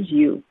if this is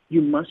you,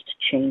 you must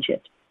change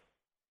it.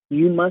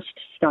 You must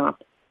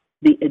stop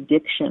the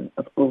addiction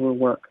of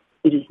overwork.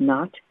 It is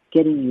not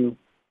getting you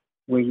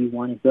where you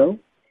want to go,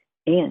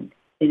 and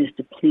it is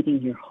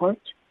depleting your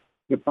heart,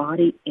 your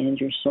body, and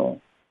your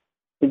soul.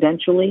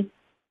 Eventually,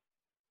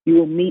 you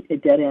will meet a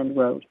dead-end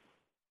road,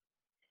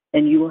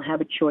 and you will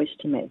have a choice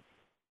to make.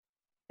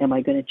 Am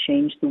I going to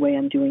change the way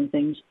I'm doing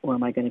things, or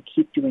am I going to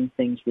keep doing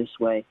things this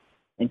way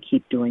and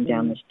keep doing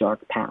down this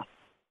dark path?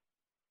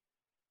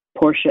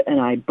 Portia and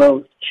I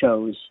both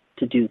chose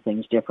to do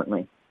things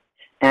differently,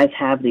 as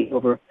have the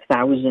over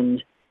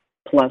 1,000+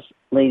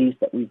 ladies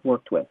that we've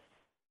worked with.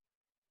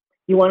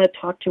 You want to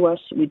talk to us,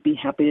 we'd be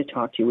happy to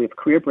talk to you. We have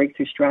career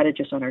breakthrough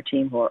strategists on our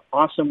team who are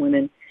awesome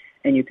women,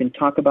 and you can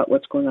talk about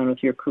what's going on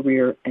with your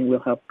career, and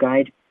we'll help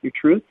guide your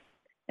truth.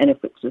 And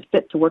if it's a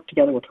fit to work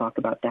together, we'll talk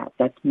about that.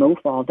 That's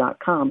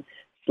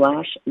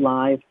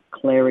mofall.com/live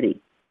clarity.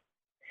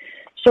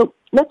 So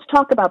let's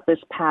talk about this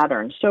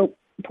pattern. So,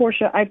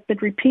 Portia, I've been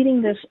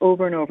repeating this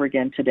over and over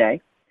again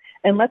today,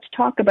 and let's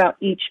talk about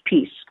each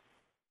piece.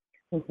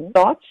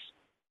 Thoughts,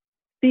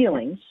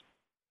 feelings,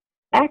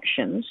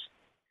 actions,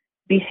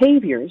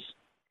 behaviors,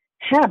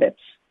 habits,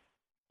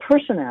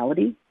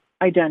 personality,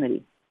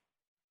 identity.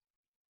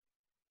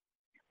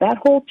 That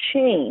whole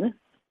chain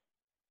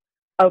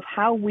of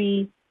how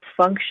we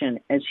function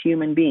as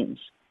human beings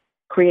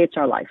creates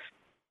our life.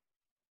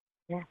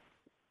 Yeah.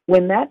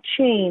 When that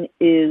chain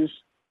is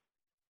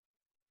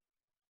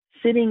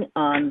sitting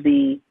on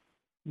the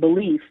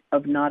belief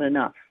of not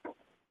enough,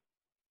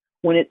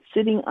 when it's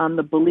sitting on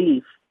the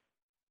belief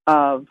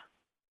of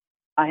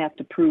I have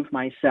to prove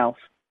myself,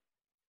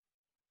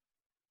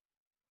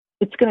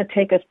 it's going to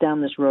take us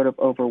down this road of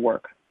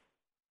overwork.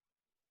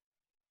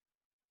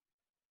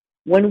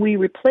 When we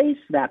replace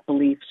that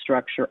belief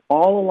structure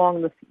all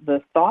along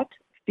the thought,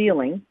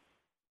 feeling,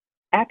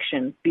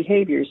 action,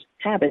 behaviors,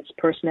 habits,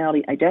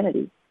 personality,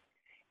 identity,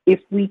 if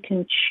we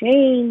can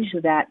change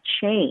that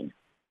chain,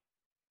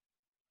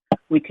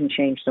 we can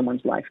change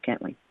someone's life,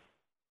 can't we?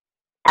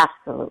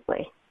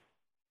 Absolutely.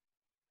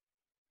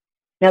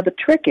 Now, the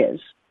trick is,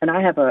 and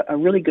I have a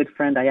really good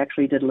friend, I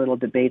actually did a little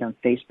debate on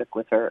Facebook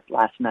with her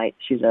last night.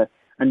 She's a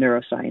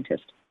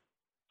neuroscientist.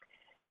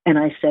 And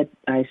I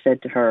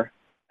said to her,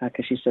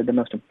 because she said the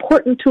most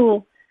important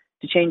tool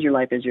to change your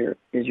life is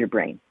your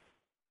brain.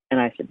 And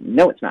I said,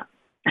 no, it's not.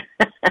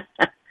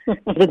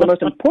 The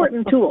most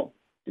important tool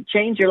to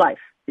change your life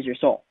is your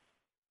soul.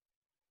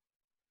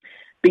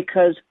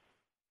 Because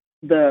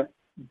the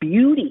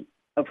beauty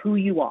of who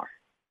you are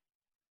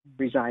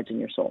resides in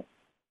your soul.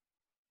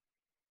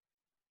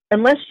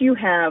 Unless you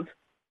have,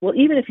 well,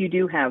 even if you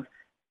do have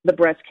the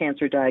breast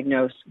cancer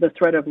diagnosis, the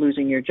threat of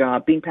losing your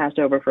job, being passed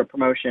over for a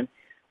promotion,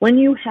 when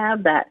you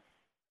have that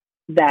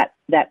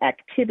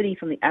activity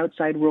from the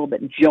outside world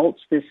that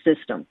jolts this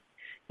system,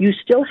 you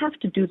still have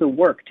to do the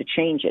work to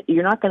change it.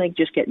 You're not going to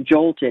just get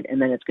jolted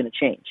and then it's going to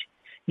change.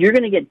 You're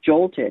going to get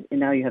jolted and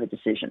now you have a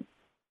decision.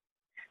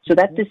 So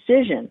that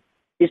decision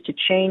is to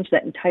change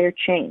that entire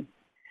chain.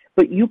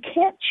 But you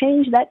can't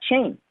change that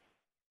chain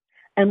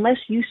unless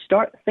you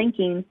start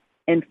thinking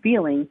and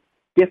feeling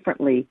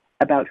differently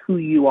about who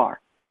you are.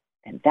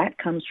 And that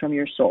comes from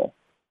your soul.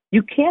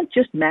 You can't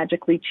just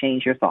magically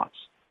change your thoughts.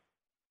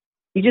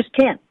 You just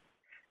can't.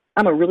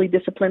 I'm a really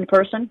disciplined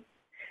person,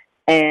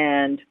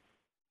 and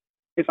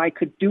If I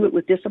could do it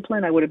with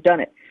discipline, I would have done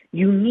it.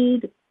 You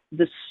need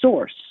the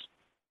source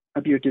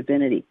of your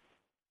divinity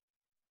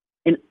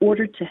in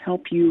order to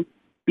help you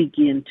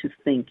begin to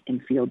think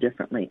and feel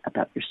differently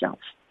about yourself.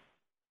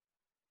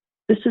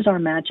 This is our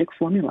magic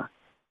formula.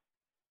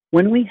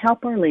 When we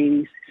help our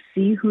ladies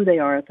see who they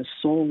are at the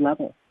soul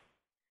level,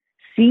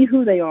 see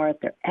who they are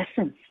at their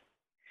essence,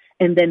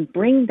 and then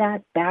bring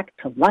that back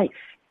to life,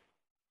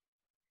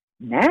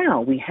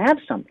 now we have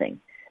something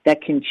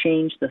that can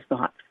change the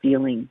thought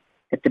feeling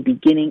at the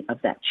beginning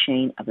of that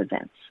chain of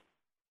events.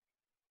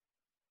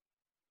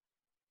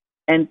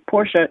 And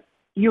Portia,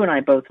 you and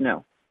I both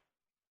know,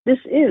 this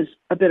is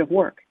a bit of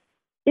work.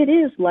 It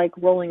is like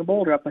rolling a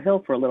boulder up a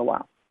hill for a little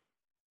while.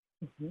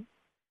 Mm-hmm.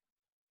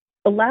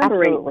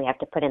 Elaborate. Absolutely, have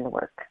to put in the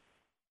work.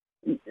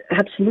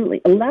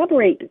 Absolutely.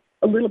 Elaborate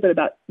a little bit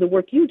about the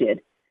work you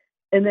did,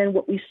 and then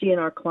what we see in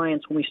our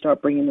clients when we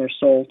start bringing their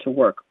soul to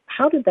work.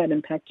 How did that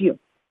impact you?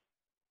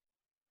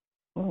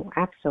 Oh,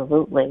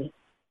 absolutely.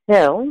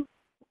 So,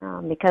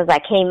 because I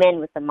came in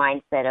with the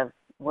mindset of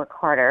work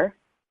harder,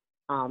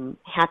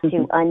 had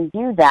to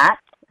undo that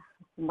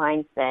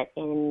mindset.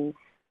 In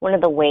one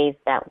of the ways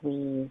that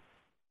we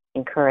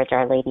encourage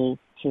our ladies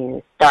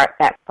to start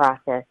that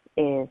process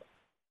is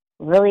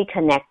really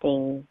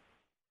connecting.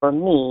 For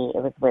me,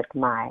 it was with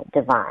my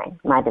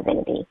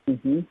divinity,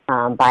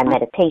 by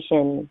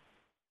meditation,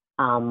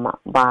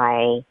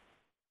 by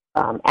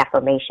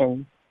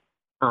affirmation,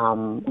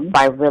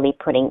 by really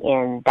putting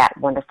in that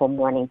wonderful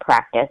morning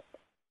practice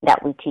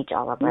that we teach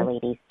all of our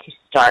ladies to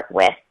start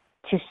with,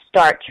 to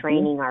start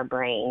training our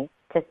brain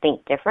to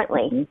think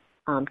differently,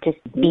 to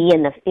be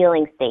in the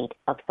feeling state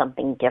of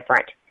something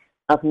different,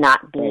 of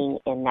not being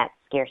in that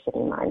scarcity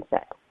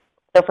mindset.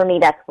 So for me,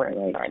 that's where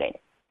it started.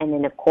 And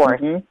then, of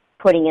course,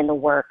 putting in the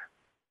work,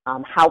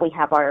 how we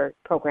have our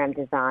program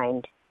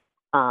designed,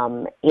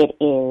 it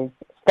is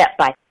step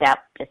by step,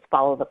 just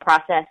follow the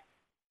process,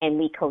 and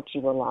we coach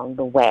you along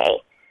the way.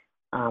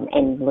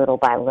 And little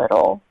by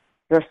little,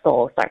 your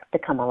soul starts to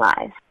come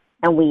alive.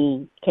 And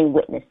we can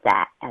witness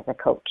that as a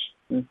coach,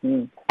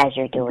 as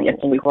you're doing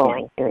and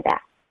growing through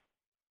that.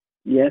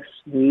 Yes,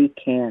 we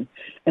can.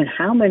 And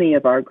how many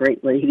of our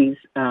great ladies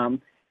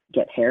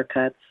get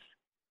haircuts,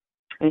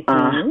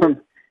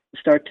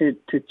 start to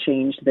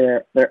change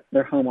their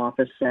home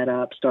office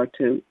setup, start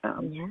to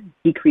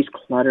decrease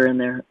clutter in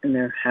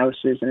their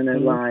houses and in their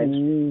lives,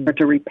 start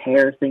to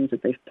repair things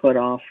that they've put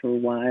off for a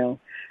while,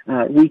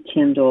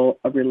 rekindle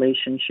a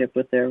relationship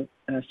with their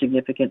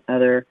significant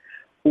other,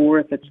 or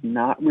if it's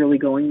not really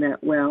going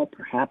that well,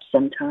 perhaps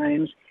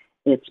sometimes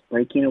it's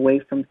breaking away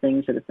from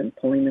things that have been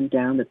pulling them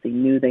down that they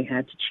knew they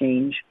had to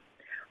change.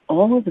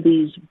 All of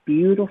these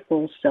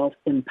beautiful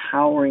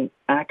self-empowering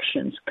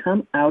actions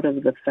come out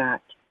of the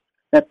fact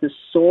that the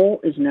soul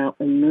is now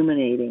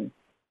illuminating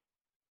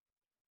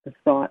the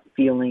thought,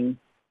 feeling,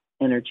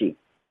 energy.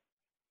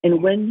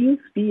 And when you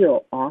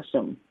feel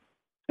awesome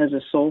as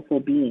a soulful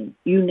being,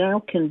 you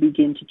now can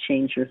begin to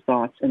change your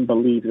thoughts and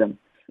believe them.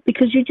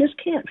 Because you just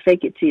can't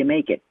fake it till you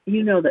make it.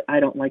 You know that I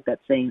don't like that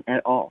saying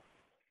at all.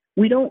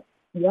 We don't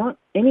want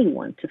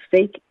anyone to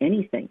fake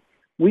anything.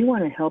 We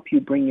want to help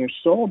you bring your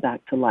soul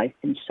back to life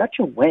in such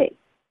a way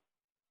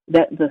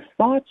that the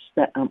thoughts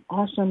that I'm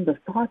awesome, the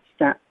thoughts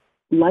that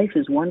life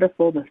is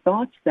wonderful, the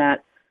thoughts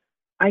that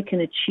I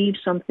can achieve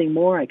something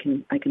more, I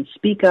can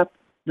speak up,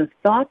 the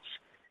thoughts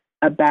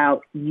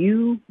about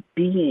you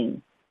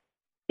being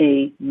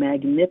a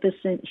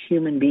magnificent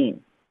human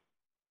being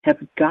have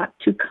got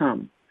to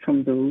come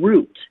from the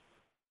root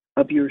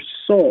of your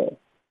soul,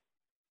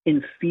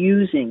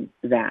 infusing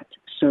that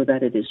so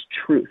that it is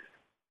truth,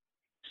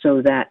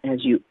 so that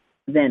as you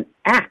then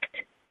act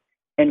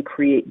and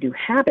create new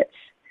habits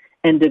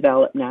and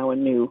develop now a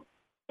new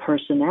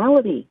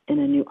personality and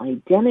a new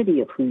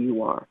identity of who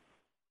you are,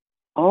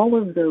 all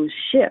of those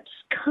shifts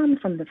come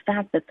from the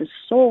fact that the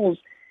soul's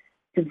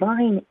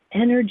divine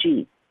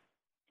energy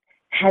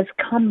has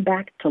come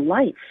back to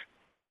life.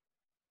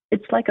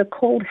 It's like a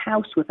cold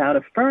house without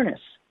a furnace.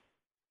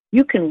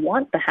 You can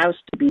want the house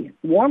to be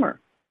warmer,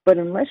 but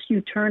unless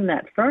you turn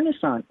that furnace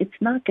on, it's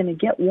not going to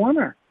get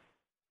warmer.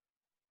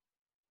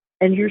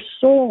 And your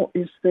soul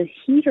is the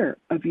heater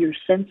of your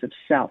sense of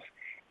self,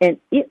 and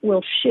it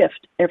will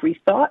shift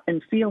every thought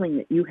and feeling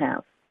that you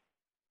have.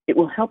 It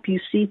will help you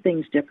see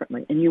things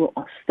differently, and you will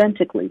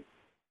authentically,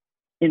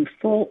 in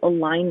full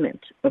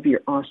alignment of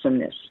your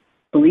awesomeness,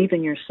 believe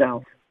in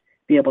yourself,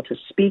 be able to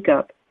speak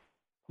up,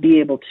 be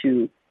able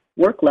to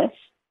work less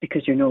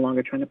because you're no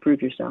longer trying to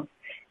prove yourself.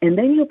 And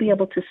then you'll be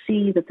able to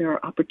see that there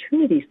are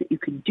opportunities that you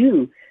can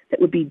do that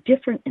would be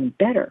different and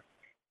better.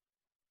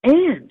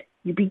 And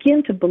you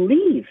begin to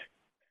believe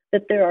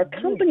that there are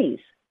companies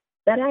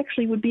that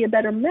actually would be a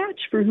better match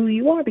for who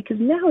you are because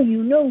now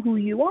you know who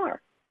you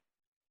are.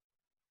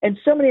 And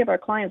so many of our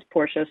clients,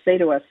 Portia, say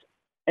to us,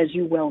 as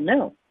you well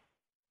know,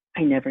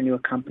 I never knew a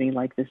company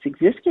like this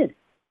existed.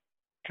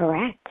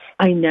 Correct.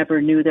 I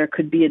never knew there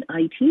could be an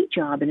IT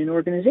job in an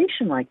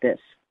organization like this.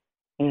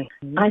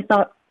 Mm-hmm. I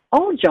thought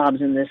all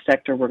jobs in this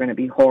sector were going to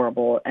be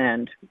horrible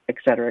and et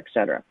cetera, et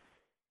cetera.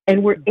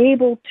 And we're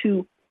able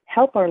to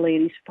help our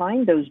ladies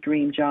find those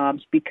dream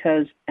jobs,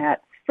 because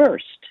at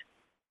first,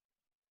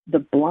 the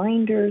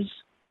blinders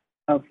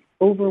of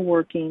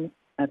overworking,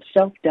 of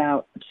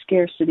self-doubt, of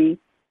scarcity,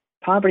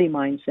 poverty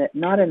mindset,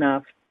 not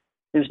enough,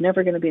 there's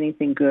never going to be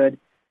anything good,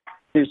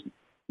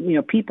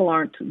 people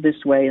aren't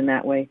this way and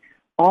that way,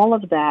 all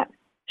of that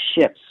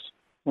shifts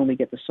when we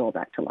get the soul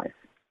back to life.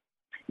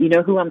 You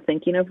know who I'm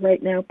thinking of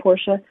right now,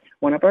 Portia?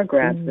 One of our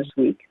grads this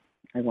week,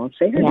 I won't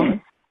say her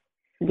name,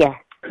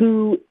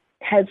 who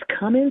has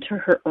come into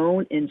her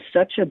own in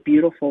such a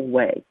beautiful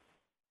way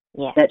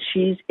that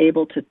she's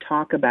able to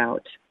talk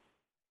about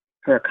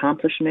her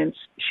accomplishments.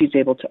 She's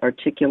able to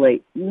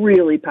articulate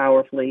really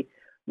powerfully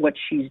what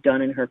she's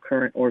done in her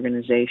current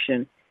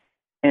organization.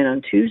 And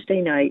on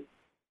Tuesday night,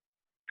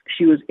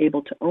 she was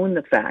able to own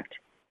the fact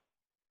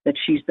that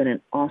she's been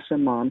an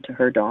awesome mom to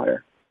her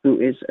daughter, who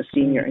is a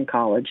senior in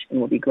college and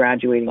will be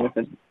graduating with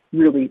a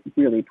really,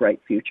 really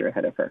bright future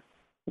ahead of her.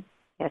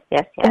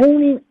 Yes.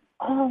 Owning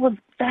all of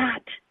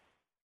that.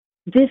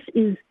 This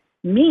is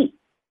me.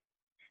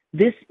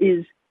 This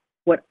is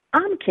what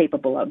I'm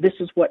capable of. This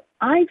is what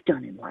I've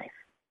done in life.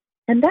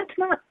 And that's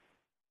not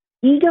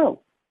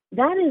ego.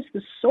 That is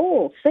the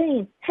soul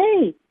saying,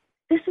 hey,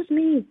 this is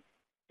me.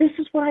 This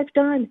is what I've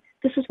done.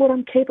 This is what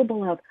I'm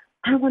capable of.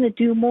 I want to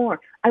do more.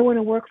 I want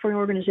to work for an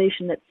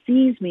organization that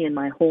sees me in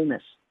my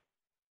wholeness.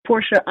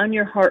 Portia, on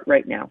your heart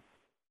right now,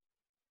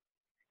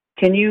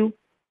 can you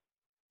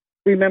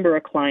remember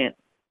a client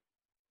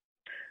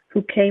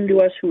who came to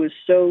us who was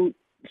so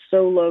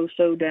low,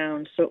 so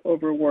down, so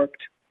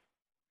overworked,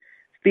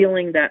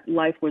 feeling that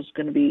life was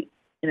going to be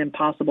an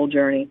impossible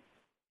journey,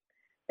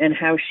 and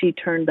how she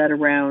turned that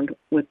around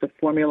with the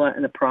formula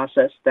and the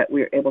process that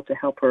we were able to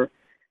help her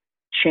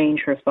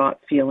change her thought,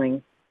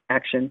 feeling,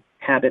 action,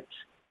 habits,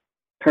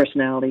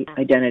 personality,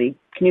 identity?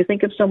 Can you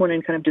think of someone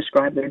and kind of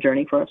describe their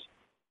journey for us?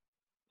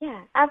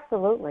 Yeah,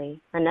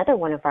 absolutely. Another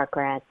one of our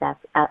grads,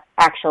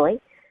 actually,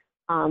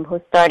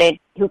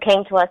 who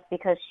came to us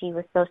because she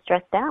was so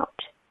stressed out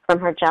from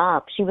her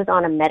job. She was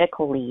on a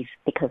medical leave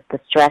because the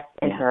stress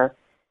in her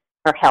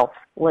health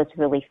was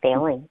really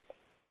failing.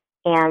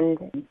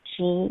 And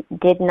she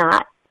did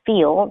not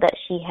feel that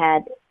she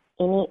had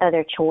any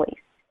other choice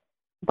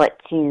but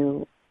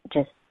to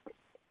just,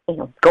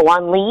 go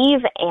on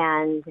leave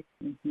and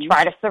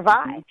try to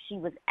survive. She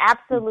was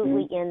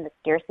absolutely in the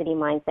scarcity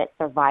mindset,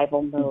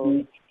 survival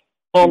mode.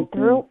 And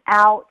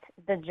throughout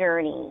the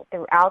journey,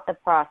 throughout the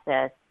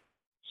process,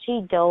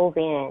 she dove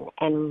in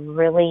and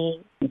really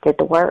did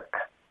the work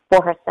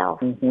for herself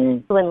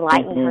to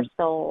enlighten her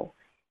soul.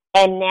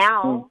 And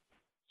now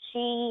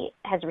she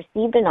has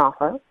received an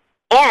offer,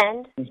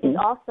 and she's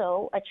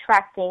also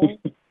attracting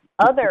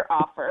other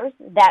offers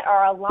that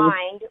are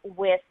aligned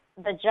with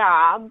the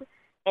job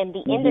and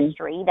the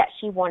industry that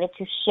she wanted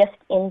to shift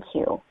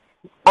into.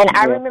 And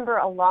I remember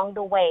along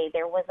the way,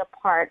 there was a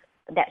part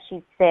that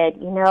she said,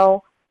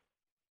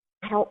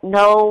 I don't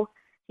know.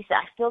 She said,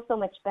 I feel so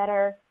much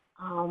better.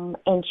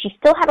 And she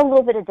still had a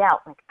little bit of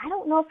doubt. Like, I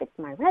don't know if it's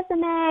my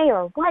resume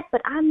or what,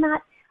 but I'm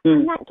not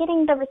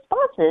getting the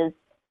responses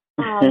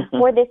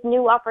for this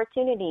new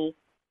opportunity.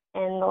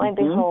 And lo and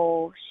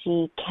behold,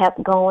 she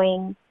kept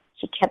going.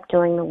 She kept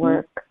doing the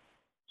work.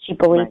 She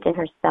believed in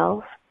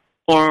herself,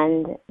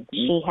 and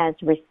she has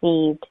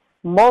received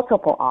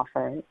multiple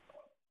offers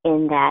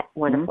in that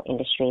wonderful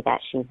industry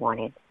that she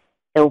wanted.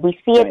 So we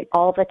see it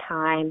all the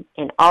time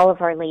in all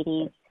of our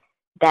ladies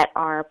that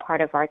are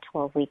part of our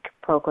 12-week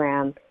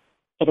program.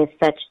 It is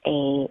such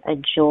a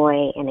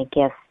joy and a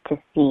gift to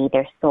see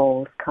their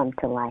souls come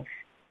to life.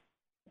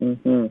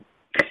 And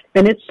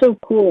it's so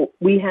cool.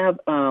 We have,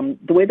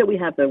 the way that we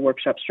have the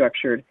workshop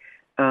structured,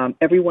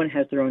 everyone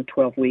has their own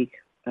 12-week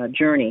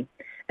journey.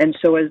 And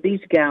so as these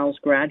gals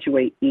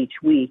graduate each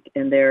week,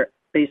 and they're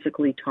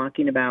basically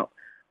talking about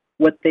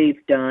what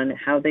they've done,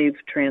 how they've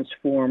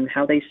transformed,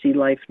 how they see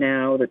life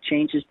now, the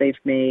changes they've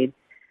made,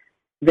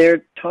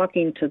 they're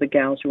talking to the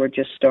gals who are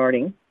just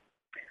starting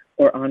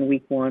or on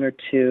week 1 or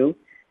 2,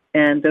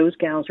 and those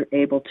gals are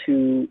able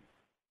to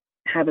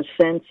have a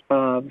sense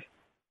of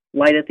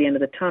light at the end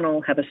of the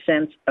tunnel, have a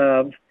sense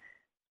of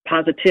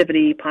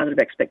positivity, positive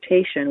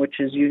expectation, which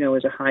is,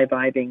 is a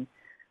high-vibing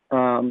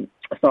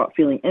thought,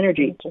 feeling,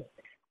 energy.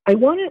 I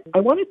want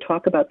to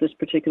talk about this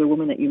particular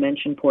woman that you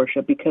mentioned,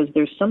 Portia, because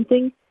there's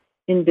something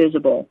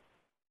invisible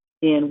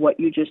in what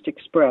you just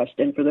expressed.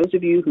 And for those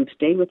of you who've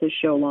stayed with this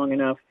show long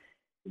enough,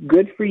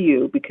 good for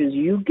you, because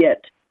you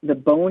get the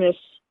bonus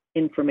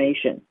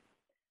information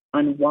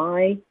on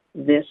why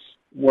this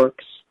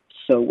works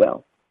so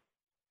well.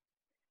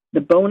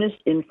 The bonus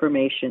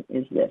information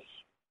is this.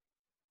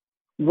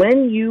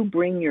 When you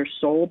bring your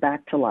soul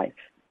back to life,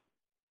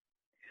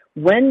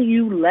 when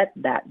you let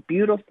that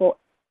beautiful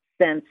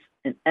sense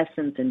and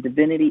essence and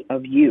divinity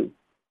of you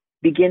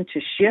begin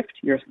to shift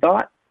your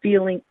thought,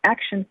 feeling,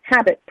 action,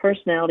 habit,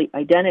 personality,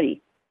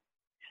 identity,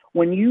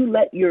 when you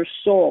let your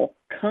soul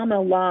come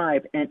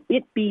alive and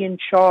it be in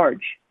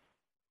charge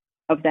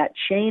of that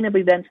chain of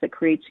events that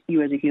creates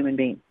you as a human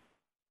being,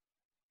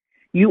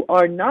 you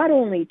are not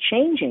only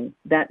changing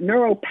that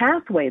neural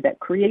pathway that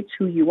creates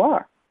who you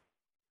are,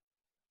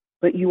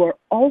 but you are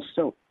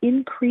also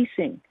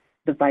increasing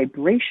the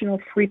vibrational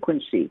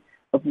frequency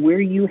of where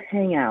you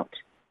hang out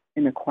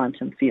in the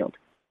quantum field.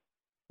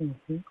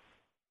 Mm-hmm.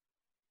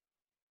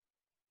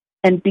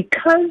 And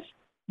because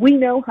we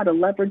know how to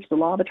leverage the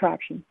law of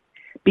attraction,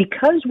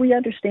 because we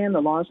understand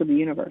the laws of the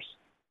universe,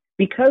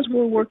 because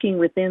we're working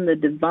within the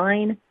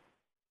divine,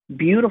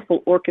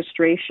 beautiful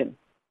orchestration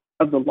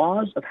of the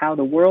laws of how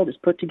the world is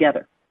put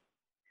together,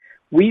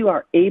 we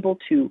are able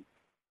to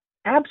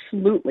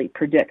absolutely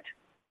predict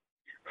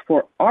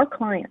for our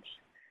clients,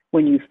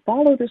 when you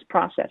follow this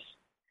process,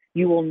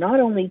 you will not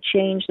only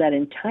change that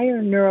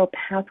entire neural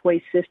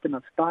pathway system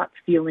of thought,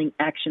 feeling,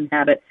 action,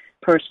 habit,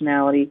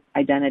 personality,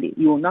 identity.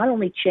 You will not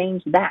only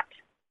change that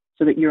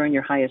so that you're in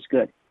your highest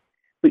good,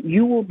 but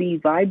you will be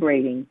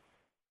vibrating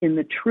in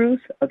the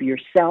truth of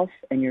yourself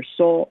and your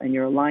soul and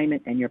your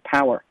alignment and your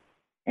power.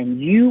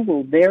 And you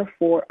will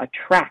therefore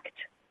attract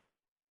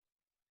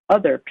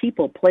other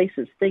people,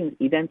 places, things,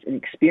 events, and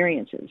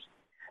experiences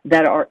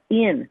that are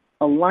in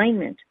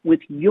alignment with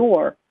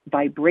your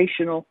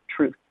vibrational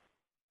truth.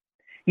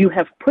 You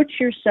have put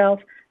yourself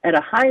at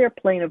a higher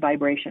plane of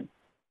vibration.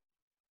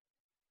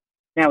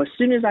 Now, as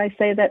soon as I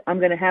say that, I'm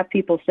going to have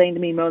people saying to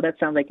me, Mo, that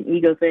sounds like an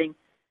ego thing.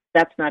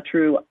 That's not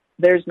true.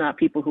 There's not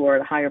people who are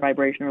at a higher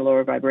vibration or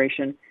lower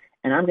vibration.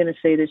 And I'm going to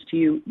say this to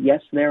you,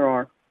 yes, there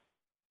are.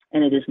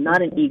 And it is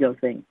not an ego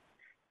thing.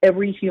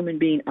 Every human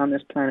being on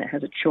this planet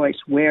has a choice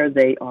where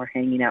they are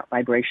hanging out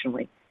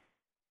vibrationally.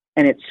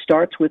 And it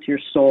starts with your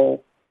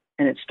soul,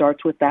 and it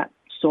starts with that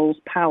soul's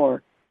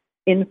power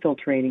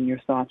infiltrating your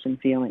thoughts and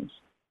feelings.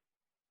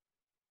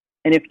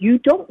 And if you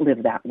don't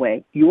live that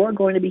way, you are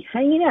going to be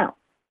hanging out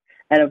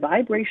at a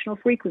vibrational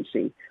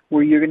frequency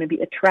where you're going to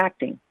be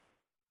attracting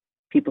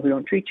people who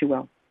don't treat you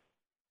well,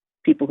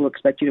 people who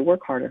expect you to work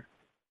harder,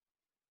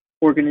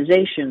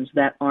 organizations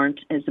that aren't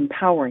as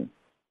empowering,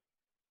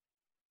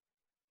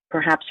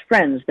 perhaps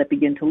friends that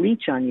begin to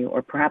leech on you,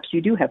 or perhaps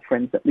you do have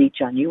friends that leech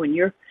on you and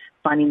you're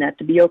finding that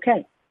to be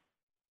okay.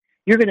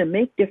 You're going to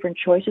make different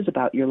choices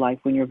about your life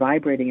when you're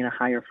vibrating in a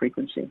higher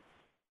frequency.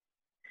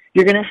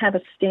 You're going to have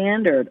a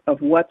standard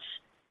of what's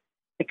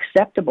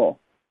acceptable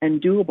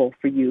and doable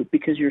for you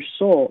because your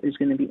soul is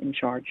going to be in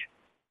charge.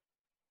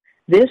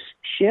 This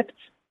shifts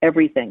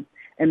everything.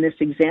 And this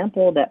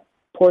example that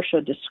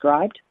Portia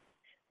described,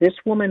 this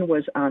woman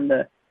was on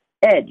the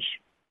edge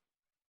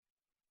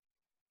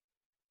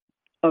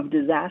of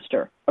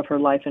disaster of her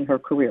life and her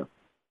career.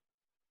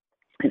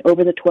 And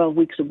over the 12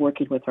 weeks of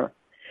working with her,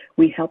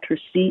 we helped her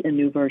see a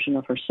new version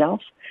of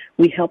herself.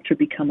 We helped her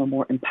become a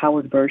more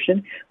empowered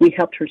version. We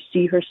helped her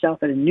see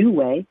herself in a new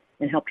way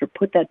and helped her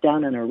put that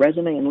down on her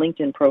resume and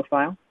LinkedIn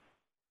profile.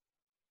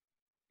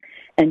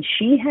 And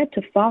she had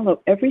to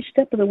follow every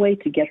step of the way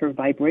to get her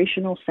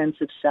vibrational sense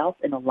of self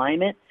in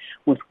alignment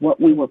with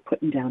what we were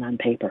putting down on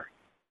paper.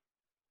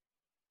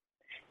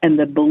 And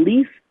the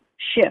belief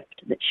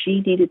shift that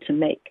she needed to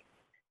make,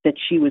 that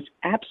she was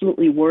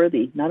absolutely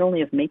worthy not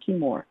only of making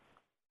more,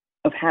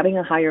 of having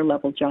a higher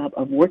level job,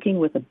 of working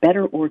with a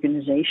better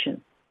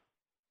organization.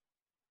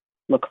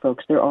 Look,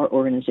 folks, there are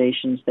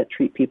organizations that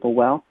treat people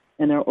well,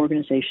 and there are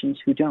organizations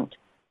who don't.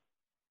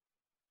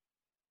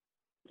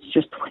 It's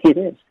just the way it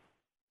is.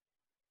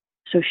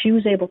 So she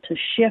was able to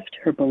shift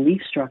her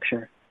belief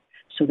structure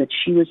so that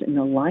she was in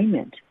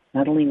alignment,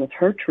 not only with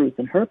her truth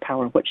and her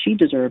power, what she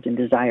deserved and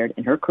desired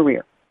in her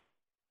career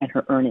and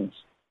her earnings,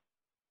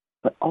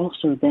 but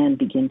also then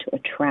begin to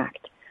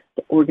attract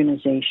the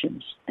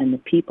organizations and the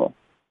people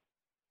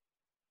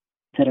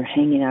that are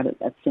hanging out at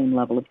that same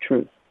level of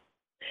truth.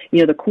 You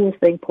know, the cool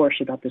thing,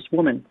 Portia, about this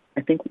woman,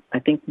 I think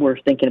we're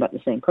thinking about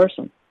the same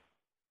person.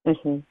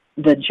 Mm-hmm.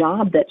 The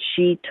job that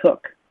she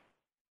took,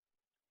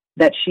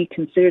 that she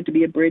considered to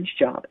be a bridge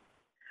job,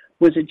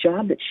 was a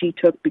job that she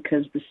took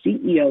because the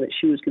CEO that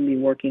she was going to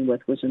be working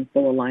with was in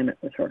full alignment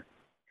with her.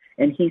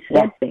 And he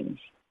said things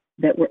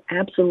that were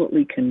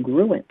absolutely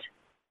congruent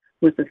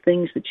with the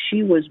things that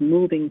she was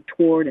moving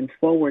toward and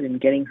forward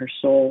and getting her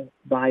soul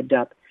vibed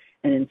up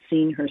and in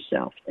seeing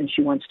herself. And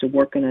she wants to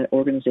work in an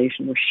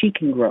organization where she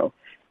can grow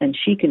and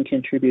she can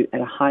contribute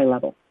at a high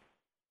level.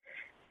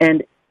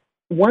 And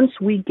once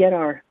we get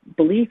our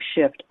belief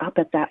shift up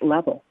at that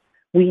level,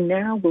 we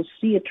now will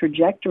see a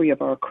trajectory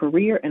of our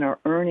career and our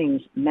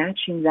earnings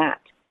matching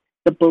that.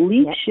 The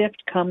belief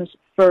shift comes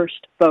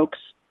first, folks.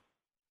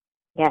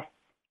 Yes.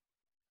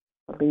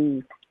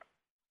 Believe.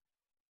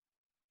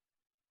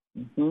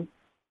 Mm-hmm.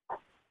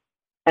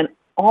 And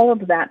all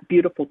of that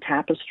beautiful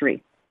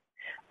tapestry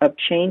of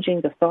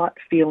changing the thought,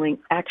 feeling,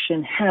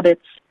 action,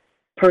 habits,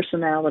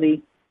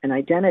 personality, and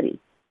identity,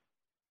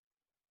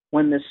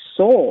 when the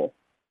soul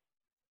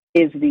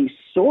is the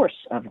source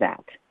of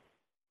that,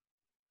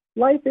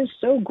 life is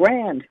so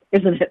grand,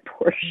 isn't it,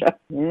 Portia?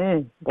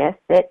 Yes,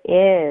 it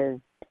is.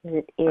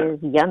 It is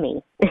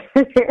yummy.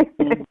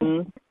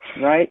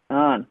 Mm-hmm. Right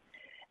on.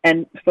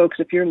 And folks,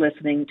 if you're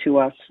listening to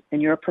us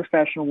and you're a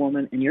professional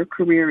woman and your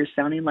career is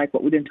sounding like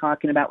what we've been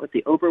talking about with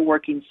the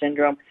overworking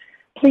syndrome,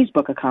 please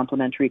book a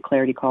complimentary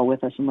clarity call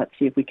with us and let's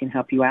see if we can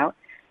help you out.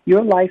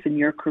 Your life and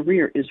your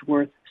career is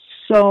worth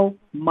so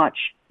much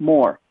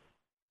more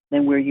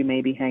than where you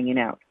may be hanging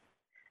out.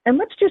 And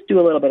let's just do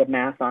a little bit of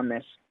math on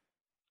this.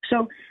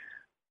 So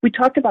we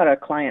talked about a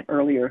client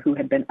earlier who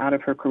had been out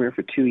of her career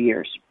for 2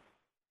 years.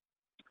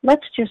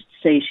 Let's just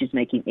say she's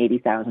making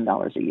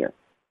 $80,000 a year.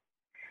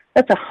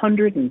 That's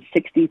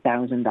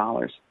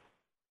 $160,000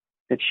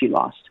 that she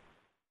lost,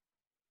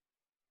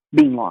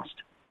 being lost.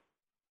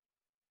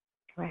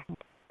 Correct.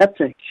 That's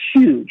a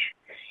huge,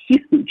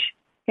 huge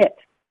hit.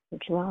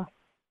 Huge loss.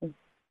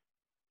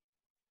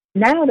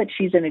 Now that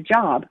she's in a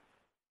job,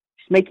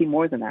 she's making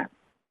more than that.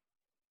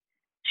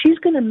 She's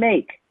going to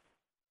make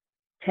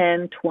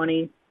 $10,000,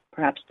 $20,000,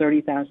 perhaps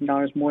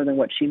 $30,000 more than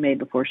what she made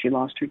before she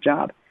lost her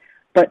job.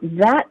 But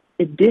that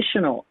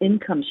additional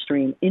income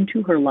stream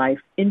into her life,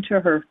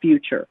 into her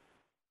future,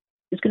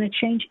 is going to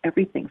change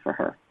everything for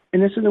her.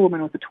 And this is a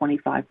woman with a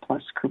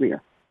 25-plus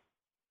career.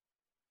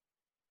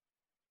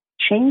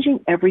 Changing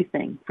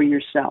everything for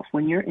yourself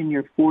when you're in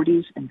your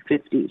 40s and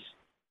 50s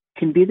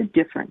can be the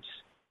difference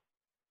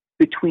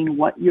between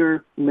what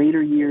your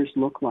later years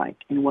look like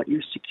and what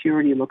your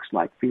security looks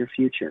like for your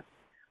future.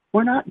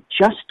 We're not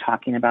just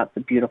talking about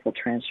the beautiful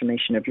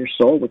transformation of your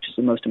soul, which is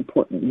the most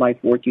important life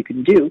work you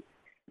can do,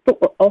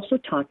 but we're also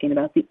talking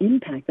about the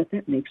impact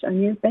that makes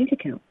on your bank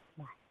account,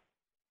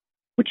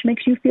 which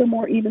makes you feel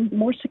even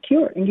more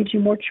secure and gives you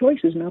more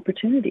choices and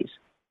opportunities.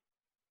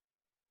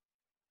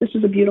 This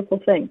is a beautiful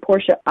thing.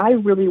 Portia, I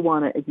really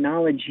want to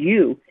acknowledge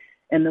you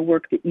and the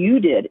work that you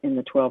did in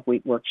the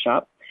 12-week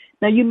workshop.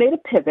 Now, you made a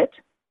pivot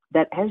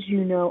that, as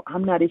you know,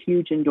 I'm not a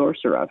huge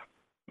endorser of,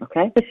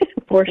 okay?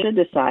 Portia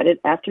decided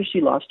after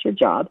she lost her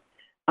job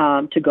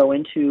to go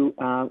into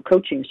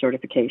coaching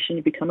certification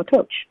and become a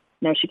coach.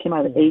 Now, she came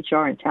out of the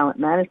HR and talent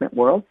management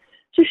world,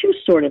 so she was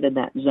sort of in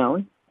that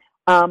zone.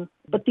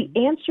 But the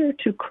answer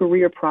to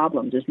career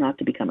problems is not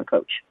to become a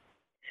coach.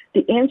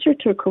 The answer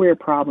to career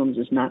problems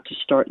is not to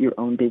start your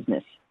own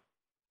business.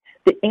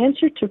 The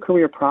answer to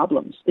career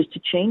problems is to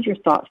change your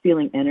thought,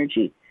 feeling,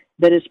 energy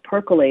that is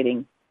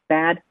percolating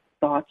bad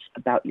thoughts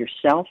about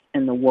yourself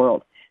and the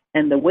world.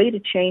 And the way to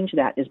change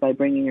that is by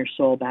bringing your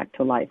soul back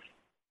to life.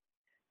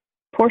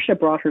 Portia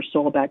brought her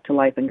soul back to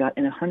life and got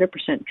in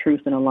 100%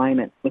 truth and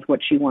alignment with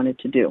what she wanted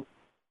to do.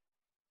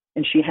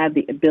 And she had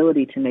the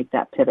ability to make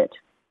that pivot.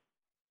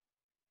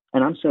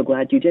 And I'm so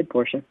glad you did,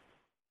 Portia.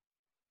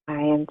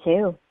 I am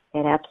too.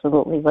 It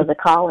absolutely was a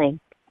calling,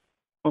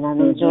 and I'm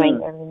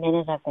enjoying every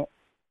minute of it.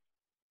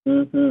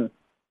 Mm-hmm.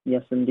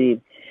 Yes, indeed.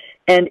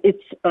 And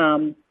it's,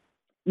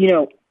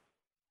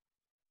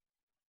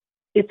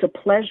 it's a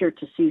pleasure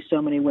to see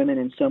so many women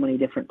in so many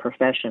different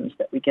professions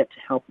that we get to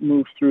help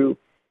move through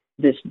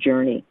this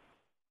journey.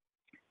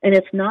 And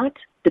it's not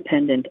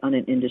dependent on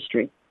an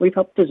industry. We've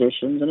helped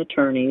physicians and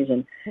attorneys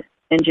and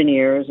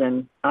engineers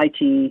and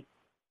IT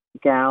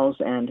gals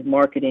and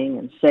marketing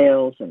and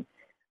sales and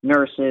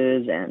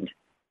nurses and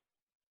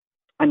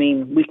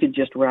we could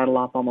just rattle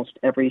off almost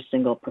every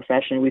single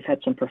profession. We've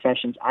had some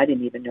professions I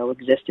didn't even know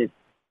existed.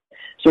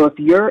 So if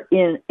you're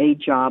in a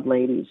job,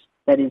 ladies,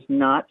 that is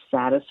not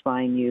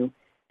satisfying you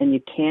and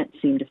you can't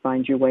seem to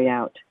find your way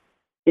out,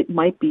 it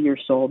might be your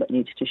soul that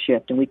needs to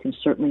shift, and we can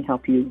certainly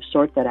help you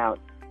sort that out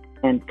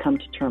and come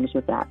to terms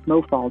with that.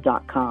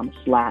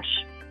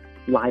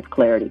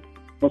 mofall.com/liveclarity.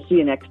 We'll see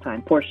you next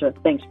time. Portia,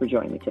 thanks for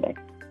joining me today.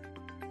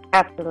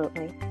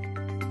 Absolutely.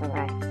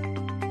 Bye-bye.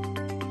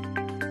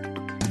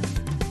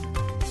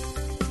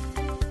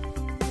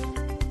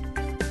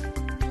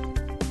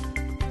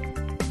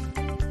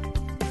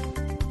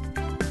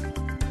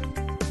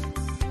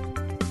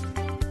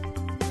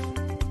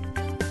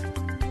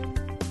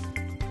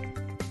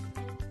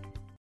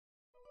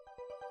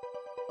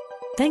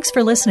 Thanks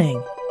for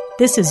listening.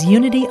 This is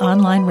Unity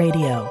Online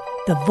Radio,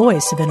 the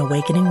voice of an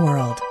awakening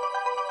world.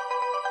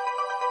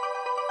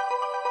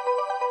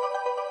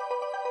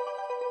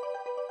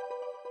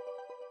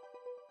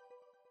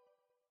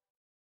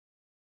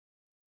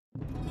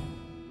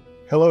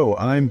 Hello,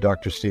 I'm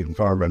Dr. Stephen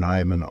Farber, and I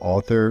am an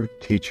author,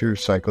 teacher,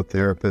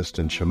 psychotherapist,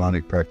 and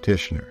shamanic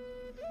practitioner.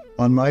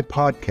 On my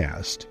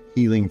podcast,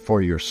 Healing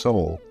for Your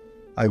Soul,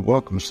 I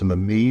welcome some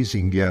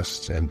amazing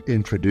guests and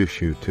introduce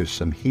you to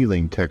some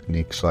healing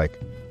techniques like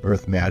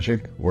earth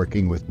magic,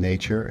 working with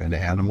nature and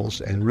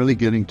animals, and really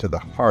getting to the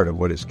heart of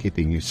what is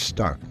keeping you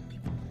stuck.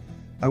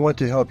 I want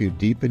to help you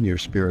deepen your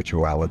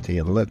spirituality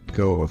and let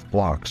go of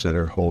blocks that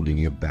are holding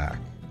you back.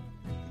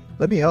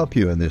 Let me help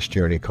you in this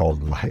journey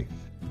called life.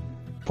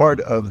 Part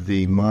of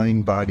the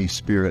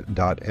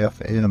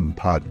mindbodyspirit.fm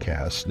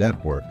podcast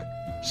network.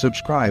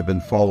 Subscribe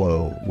and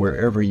follow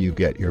wherever you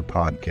get your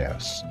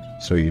podcasts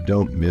so you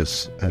don't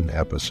miss an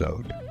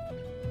episode.